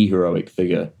of key heroic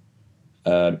figure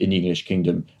in the English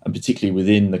kingdom, and particularly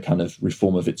within the kind of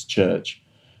reform of its church,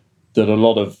 that a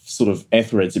lot of sort of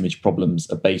Ethelred's image problems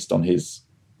are based on his,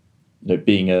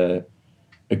 being a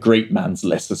great man's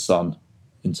lesser son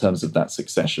in terms of that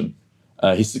succession.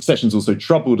 His succession is also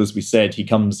troubled, as we said. He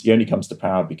only comes to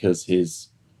power because his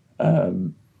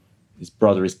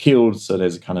brother is killed. So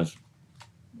there's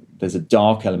a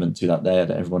dark element to that there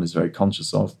that everyone is very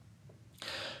conscious of.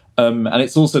 And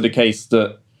it's also the case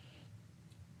that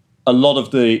a lot of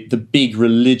the big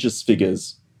religious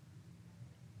figures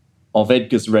of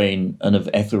Edgar's reign and of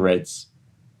Ethelred's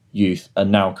youth are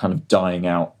now kind of dying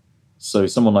out. So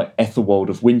someone like Ethelwald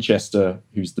of Winchester,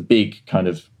 who's the big kind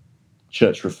of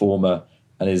church reformer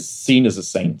and is seen as a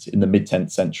saint in the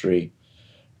mid-10th century,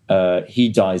 he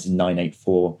dies in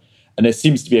 984. And there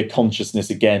seems to be a consciousness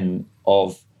again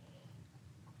of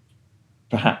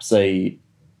perhaps a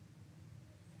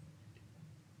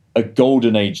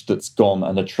golden age that's gone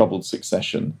and a troubled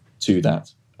succession to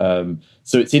that.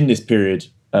 So it's in this period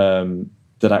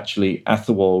that actually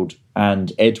Athelwald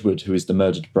and Edward, who is the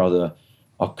murdered brother,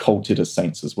 are culted as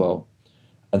saints as well.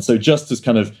 And so just as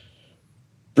kind of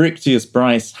Brictius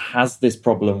Bryce has this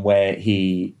problem where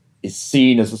he is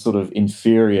seen as a sort of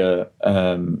inferior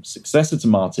successor to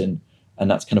Martin, and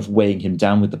that's kind of weighing him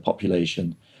down with the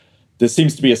population, there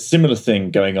seems to be a similar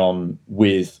thing going on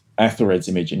with Ethelred's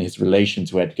image in his relation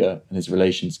to Edgar and his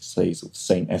relations to, say, sort of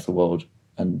Saint Ethelwald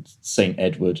and Saint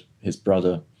Edward, his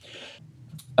brother.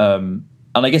 And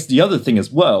I guess the other thing as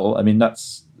well, I mean,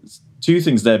 that's two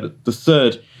things there, but the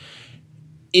third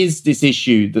is this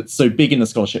issue that's so big in the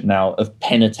scholarship now of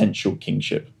penitential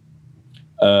kingship.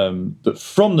 That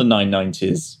from the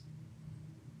 990s,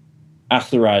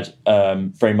 Athelred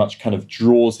very much kind of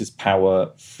draws his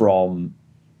power from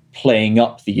playing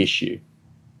up the issue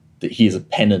that he is a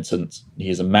penitent, he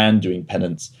is a man doing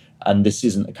penance, and this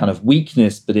isn't a kind of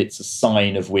weakness, but it's a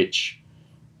sign of which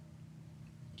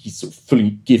he's sort of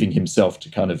fully giving himself to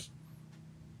kind of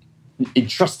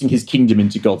entrusting his kingdom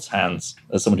into God's hands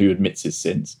as someone who admits his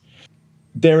sins.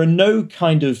 There are no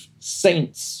kind of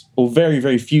saints, or very,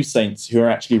 very few saints, who are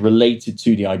actually related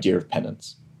to the idea of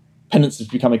penance. Penance has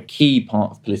become a key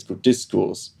part of political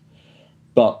discourse,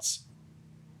 but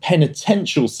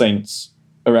penitential saints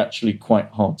are actually quite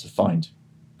hard to find,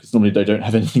 because normally they don't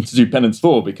have anything to do penance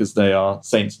for, because they are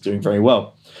saints doing very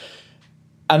well.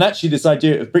 And actually this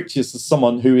idea of Brictius as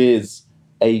someone who is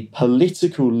a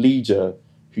political leader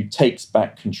who takes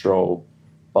back control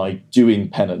by doing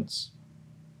penance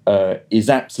is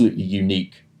absolutely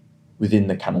unique within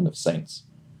the canon of saints.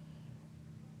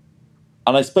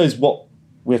 And I suppose what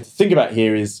we have to think about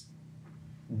here is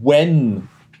when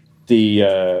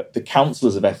the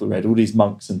councillors of Ethelred, all these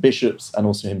monks and bishops, and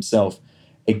also himself,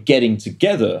 are getting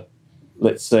together,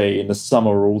 let's say in the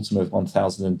summer or autumn of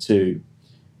 1002,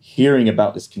 hearing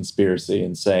about this conspiracy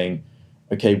and saying,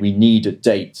 okay, we need a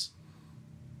date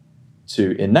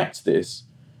to enact this,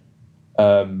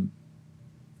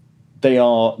 they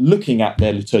are looking at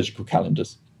their liturgical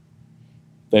calendars.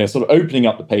 They are sort of opening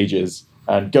up the pages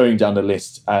and going down the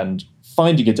list and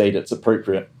finding a day that's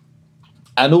appropriate.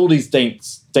 And all these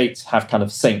dates have kind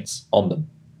of saints on them.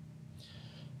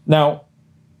 Now,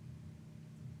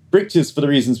 Brictius, for the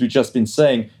reasons we've just been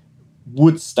saying,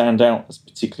 would stand out as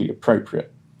particularly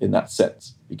appropriate in that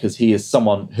sense, because he is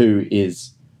someone who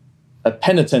is a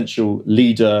penitential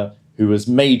leader, who has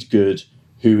made good,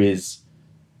 who is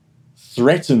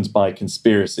threatened by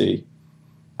conspiracy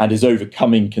and is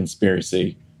overcoming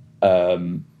conspiracy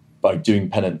by doing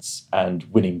penance and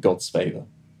winning God's favour.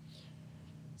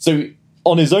 So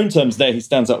on his own terms there, he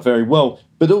stands out very well.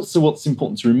 But also what's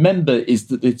important to remember is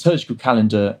that the liturgical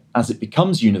calendar, as it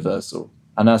becomes universal,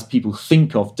 and as people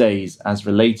think of days as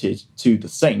related to the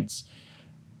saints,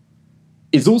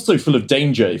 is also full of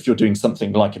danger if you're doing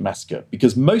something like a massacre,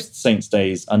 because most saints'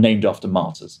 days are named after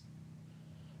martyrs.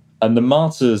 And the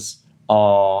martyrs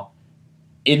are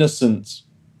innocent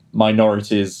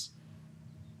minorities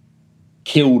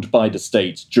killed by the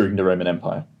state during the Roman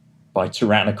Empire, by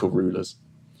tyrannical rulers.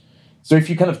 So if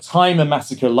you kind of time a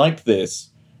massacre like this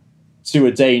to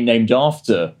a day named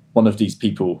after one of these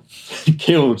people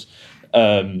killed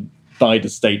by the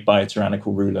state, by a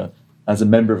tyrannical ruler, as a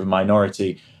member of a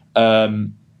minority,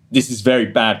 this is very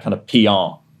bad kind of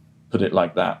PR, put it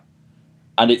like that.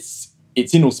 And it's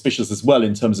inauspicious as well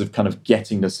in terms of kind of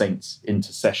getting the saints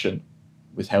into session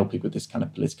with helping with this kind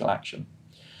of political action.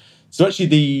 So actually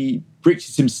the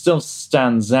Brictius himself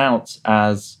stands out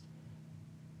as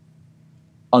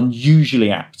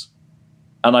unusually apt.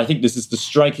 And I think this is the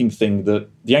striking thing, that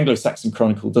the Anglo-Saxon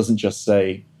Chronicle doesn't just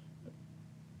say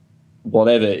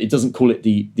whatever. It doesn't call it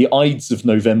the Ides of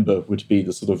November would be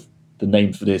the sort of the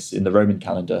name for this in the Roman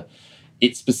calendar.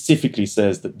 It specifically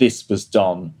says that this was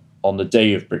done on the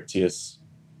day of Brictius.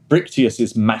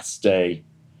 Brictius's Mass Day,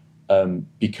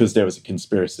 because there was a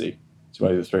conspiracy to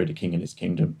overthrow the king and his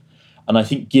kingdom. And I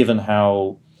think given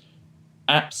how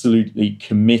absolutely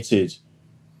committed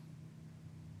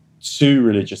to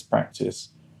religious practice,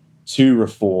 to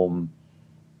reform,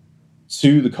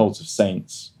 to the cult of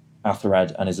saints,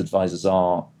 Athelred and his advisors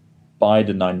are by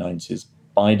the 990s,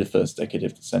 by the first decade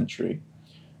of the century,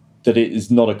 that it is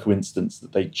not a coincidence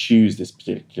that they choose this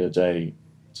particular day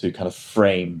to kind of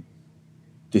frame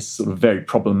this sort of very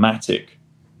problematic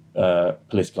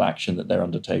political action that they're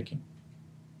undertaking.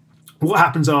 What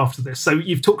happens after this? So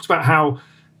you've talked about how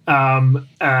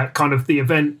kind of the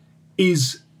event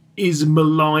is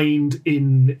maligned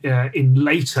in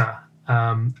later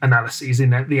analyses in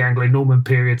the Anglo-Norman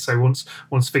period. So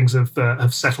once things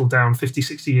have settled down 50,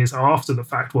 60 years after the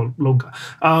fact, well, longer.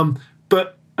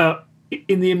 But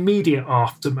in the immediate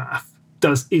aftermath,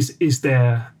 is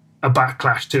there a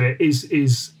backlash to it?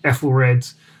 Is Ethelred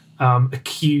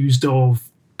accused of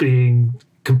being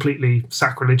completely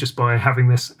sacrilegious by having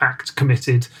this act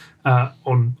committed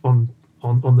on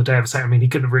the day of a saint? I mean, he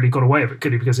couldn't have really got away with it,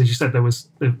 could he? Because as you said, there's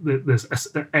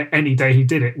any day he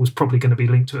did it was probably going to be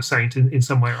linked to a saint in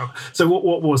some way or other. So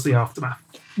what was the aftermath?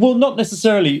 Well, not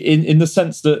necessarily in the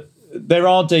sense that there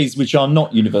are days which are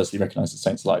not universally recognised as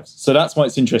saints' lives. So that's why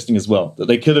it's interesting as well, that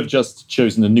they could have just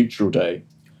chosen a neutral day.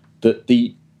 That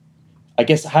I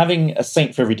guess having a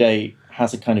saint for every day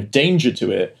has a kind of danger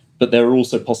to it, but there are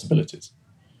also possibilities.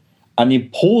 And the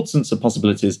importance of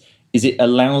possibilities is it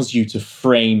allows you to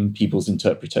frame people's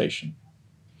interpretation.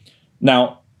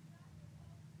 Now,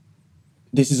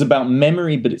 this is about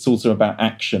memory, but it's also about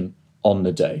action on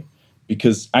the day,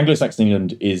 because Anglo-Saxon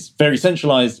England is very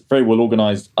centralised, very well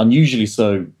organised, unusually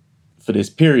so for this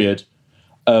period,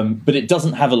 but it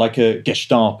doesn't have a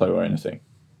Gestapo or anything.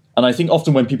 And I think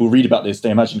often when people read about this,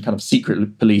 they imagine kind of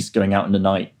secret police going out in the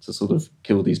night to sort of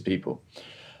kill these people.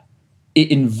 It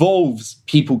involves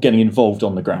people getting involved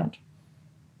on the ground.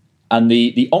 And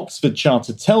the Oxford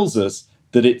Charter tells us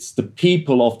that it's the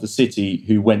people of the city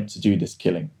who went to do this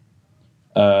killing.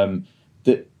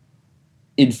 That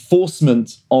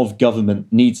enforcement of government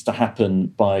needs to happen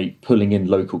by pulling in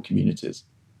local communities.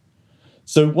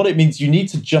 So what it means, you need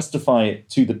to justify it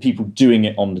to the people doing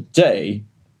it on the day.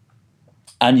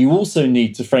 And you also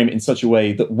need to frame it in such a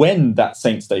way that when that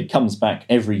Saints' Day comes back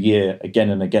every year, again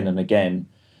and again and again,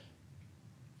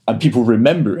 and people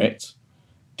remember it,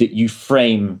 that you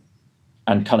frame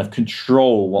and kind of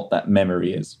control what that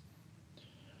memory is.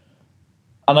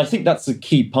 And I think that's a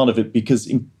key part of it,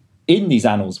 because in these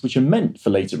annals, which are meant for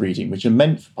later reading, which are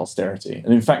meant for posterity,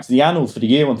 and in fact, the annal for the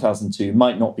year 1002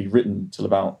 might not be written till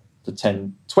about the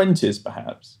 1020s,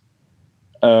 perhaps.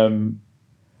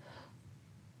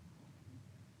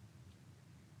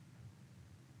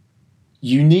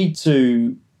 You need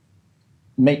to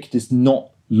make this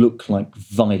not look like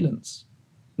violence.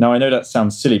 Now, I know that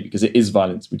sounds silly because it is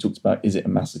violence. We talked about, is it a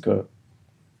massacre?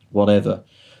 Whatever.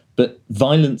 But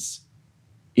violence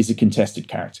is a contested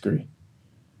category.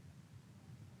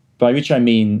 By which I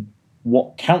mean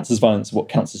what counts as violence, what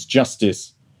counts as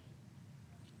justice,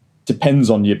 depends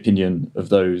on the opinion of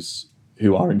those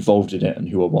who are involved in it and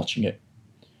who are watching it.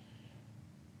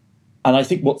 And I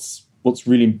think what's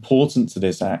really important to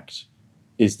this act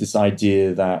is this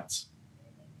idea that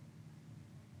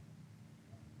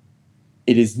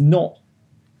it is not,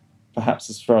 perhaps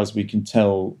as far as we can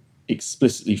tell,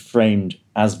 explicitly framed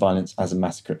as violence, as a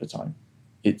massacre at the time.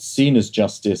 It's seen as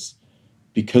justice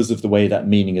because of the way that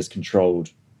meaning is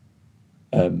controlled,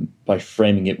 by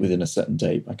framing it within a certain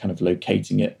day, by kind of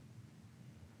locating it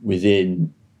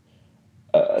within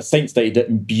a saint's day that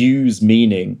imbues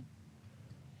meaning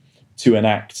to an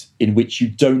act in which you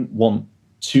don't want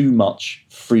too much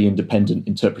free, independent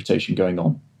interpretation going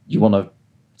on. You want to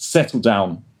settle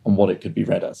down on what it could be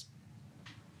read as.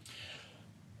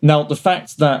 Now, the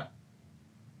fact that,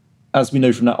 as we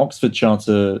know from that Oxford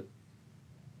Charter,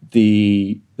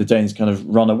 the Danes kind of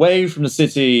run away from the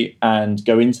city and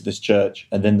go into this church,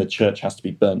 and then the church has to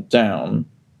be burnt down,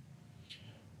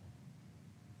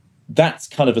 that's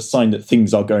kind of a sign that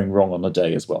things are going wrong on the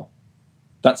day as well.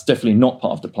 That's definitely not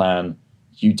part of the plan.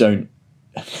 You don't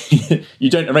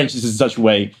arrange this in such a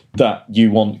way that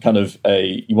you want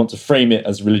to frame it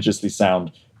as religiously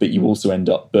sound, but you also end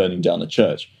up burning down the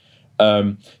church.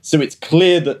 So it's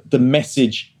clear that the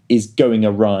message is going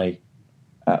awry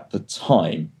at the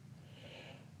time.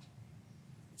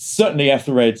 Certainly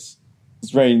Ethelred's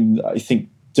reign, I think,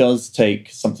 does take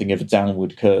something of a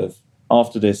downward curve.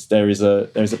 After this, there is a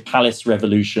palace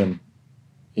revolution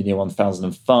in year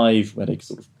 1005, where they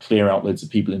sort of clear out loads of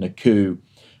people in a coup,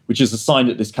 which is a sign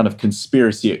that this kind of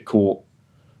conspiracy at court,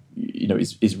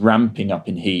 is ramping up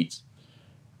in heat.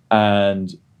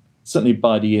 And certainly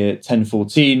by the year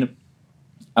 1014,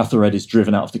 Ethelred is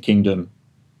driven out of the kingdom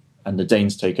and the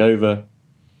Danes take over.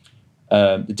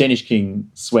 The Danish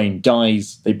king Sweyn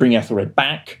dies. They bring Ethelred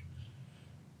back,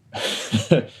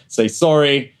 say,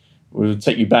 sorry, we'll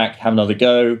take you back, have another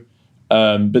go.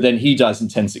 But then he dies in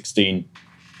 1016.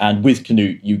 And with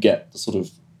Canute, you get the sort of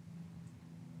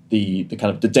the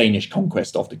kind of the Danish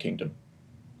conquest of the kingdom.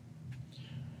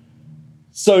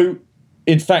 So,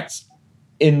 in fact,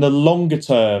 in the longer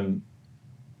term,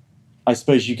 I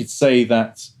suppose you could say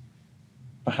that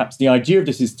perhaps the idea of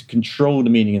this is to control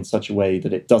the meaning in such a way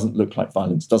that it doesn't look like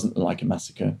violence, doesn't look like a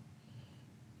massacre.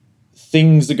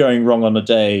 Things are going wrong on a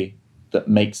day that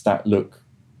makes that look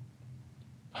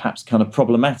perhaps kind of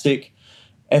problematic.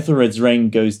 Ethelred's reign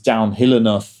goes downhill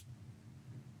enough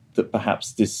that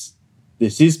perhaps this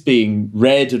is being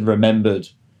read and remembered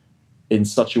in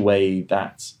such a way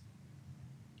that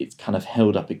it's kind of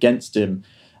held up against him.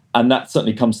 And that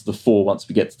certainly comes to the fore once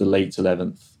we get to the late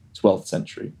 11th, 12th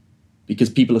century, because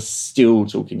people are still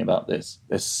talking about this.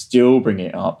 They're still bringing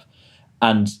it up.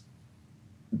 And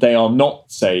they are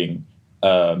not saying,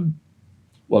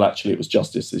 well, actually, it was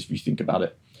justice, if you think about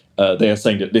it. They are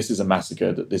saying that this is a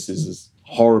massacre, that this is as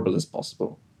horrible as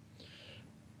possible.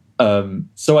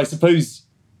 So I suppose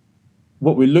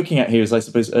what we're looking at here is, I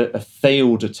suppose, a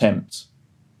failed attempt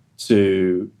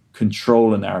to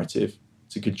control a narrative,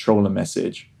 to control a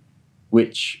message,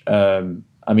 which,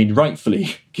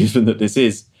 rightfully, given that this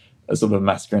is a sort of a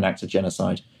massacre, an act of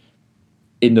genocide,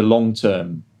 in the long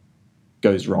term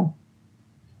goes wrong.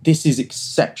 This is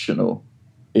exceptional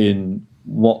in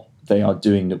what they are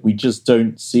doing, that we just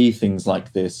don't see things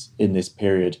like this in this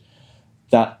period,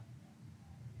 that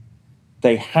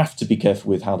they have to be careful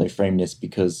with how they frame this,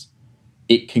 because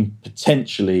it can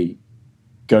potentially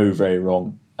go very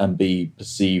wrong and be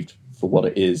perceived for what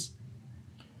it is.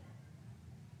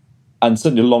 And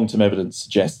certainly long-term evidence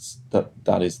suggests that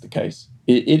that is the case.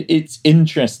 It's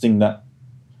interesting that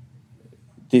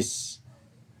this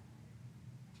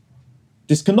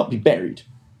cannot be buried.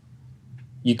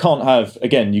 You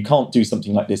can't do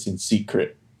something like this in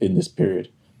secret in this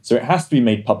period. So it has to be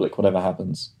made public, whatever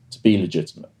happens, to be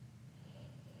legitimate.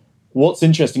 What's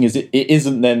interesting is it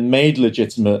isn't then made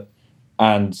legitimate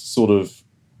and sort of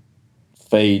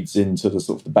fades into the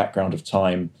sort of the background of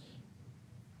time.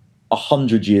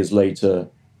 100 years later,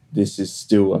 this is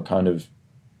still a kind of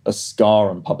a scar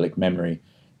on public memory.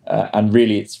 And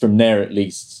really, it's from there, at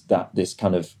least, that this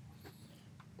kind of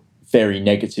very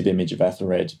negative image of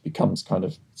Ethelred becomes kind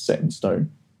of set in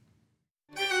stone.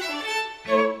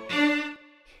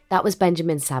 That was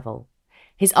Benjamin Saville.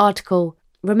 His article,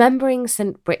 Remembering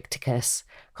St. Bricticus,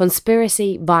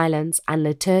 Conspiracy, Violence and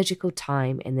Liturgical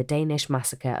Time in the Danish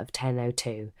Massacre of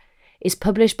 1002, is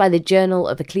published by the Journal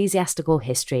of Ecclesiastical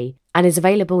History and is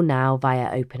available now via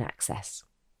open access.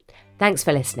 Thanks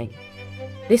for listening.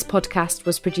 This podcast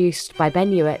was produced by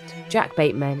Ben Hewitt, Jack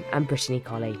Bateman and Brittany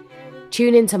Colley.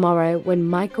 Tune in tomorrow when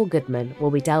Michael Goodman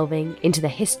will be delving into the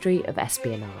history of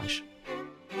espionage.